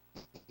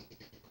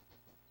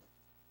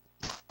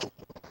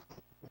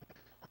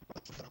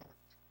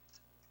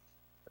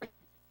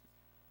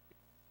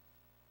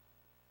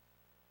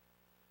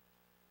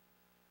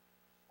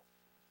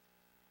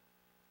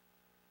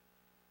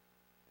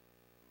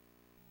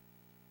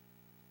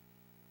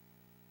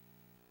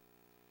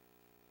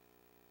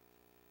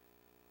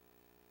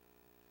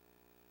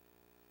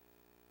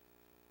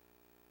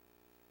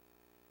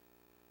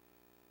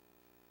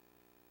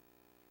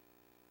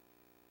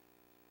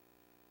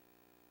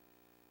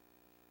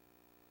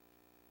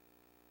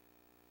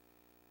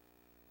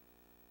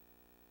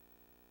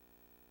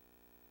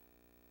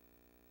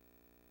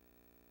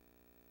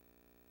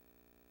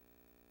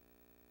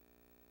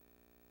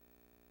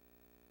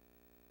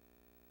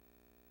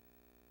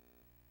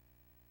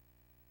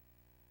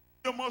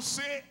 You must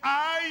say,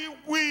 I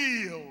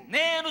will.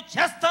 నేను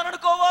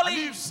చేస్తాననుకోవాలి.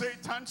 And if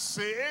Satan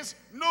says,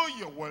 no,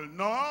 you will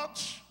not.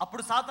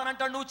 అప్పుడు సాతాను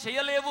అంటాడు నువ్వు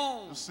చేయలేవు.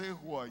 You say,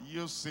 who are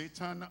you,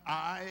 Satan?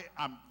 I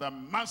am the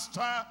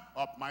master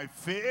of my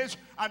fish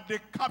and the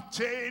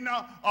captain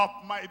of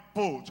my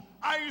boat.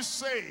 I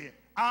say,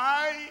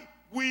 I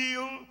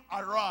will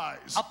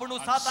arise. అప్పుడు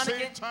నువ్వు And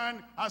సాతానుకి Satan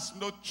has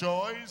no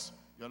choice.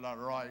 You'll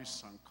arise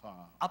and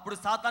come. అప్పుడు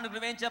సాతానుకు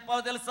నువ్వేం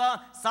చెప్పాలో తెలుసా?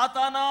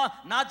 సాతానా,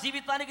 నా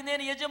జీవితానికి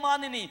నేను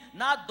యజమానిని,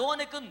 నా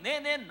దోణికి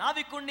నేనే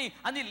నావికుణ్ణి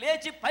అని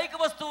లేచి పైకి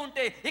వస్తూ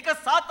ఉంటే ఇక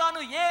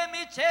సాతాను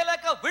ఏమీ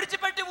చేయలేక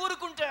విడిచిపెట్టి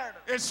ఊరుకుంటాడు.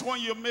 It's when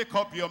you make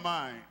up your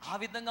mind. ఆ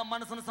విధంగా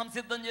మనసును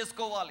సంసిద్ధం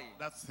చేసుకోవాలి.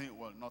 That thing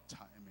will not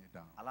tie me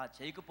down. అలా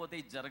చేయకపోతే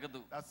ఇది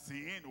జరగదు. That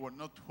thing will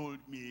not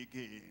hold me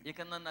again. ఇక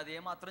నన్ను అది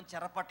ఏమాత్రం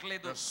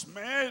చెరపట్టలేదు. The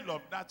smell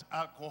of that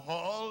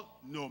alcohol,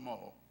 no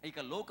more. ఇక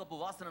లోకపు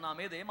వాసన నా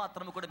మీద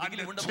ఏమాత్రం కూడా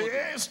మిగిలి And the ఉండబోదు.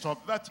 taste of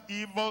that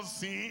evil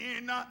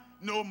sin,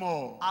 no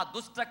more. ఆ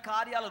దుష్ట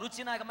కార్యాల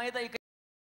రుచి నా మీద ఇక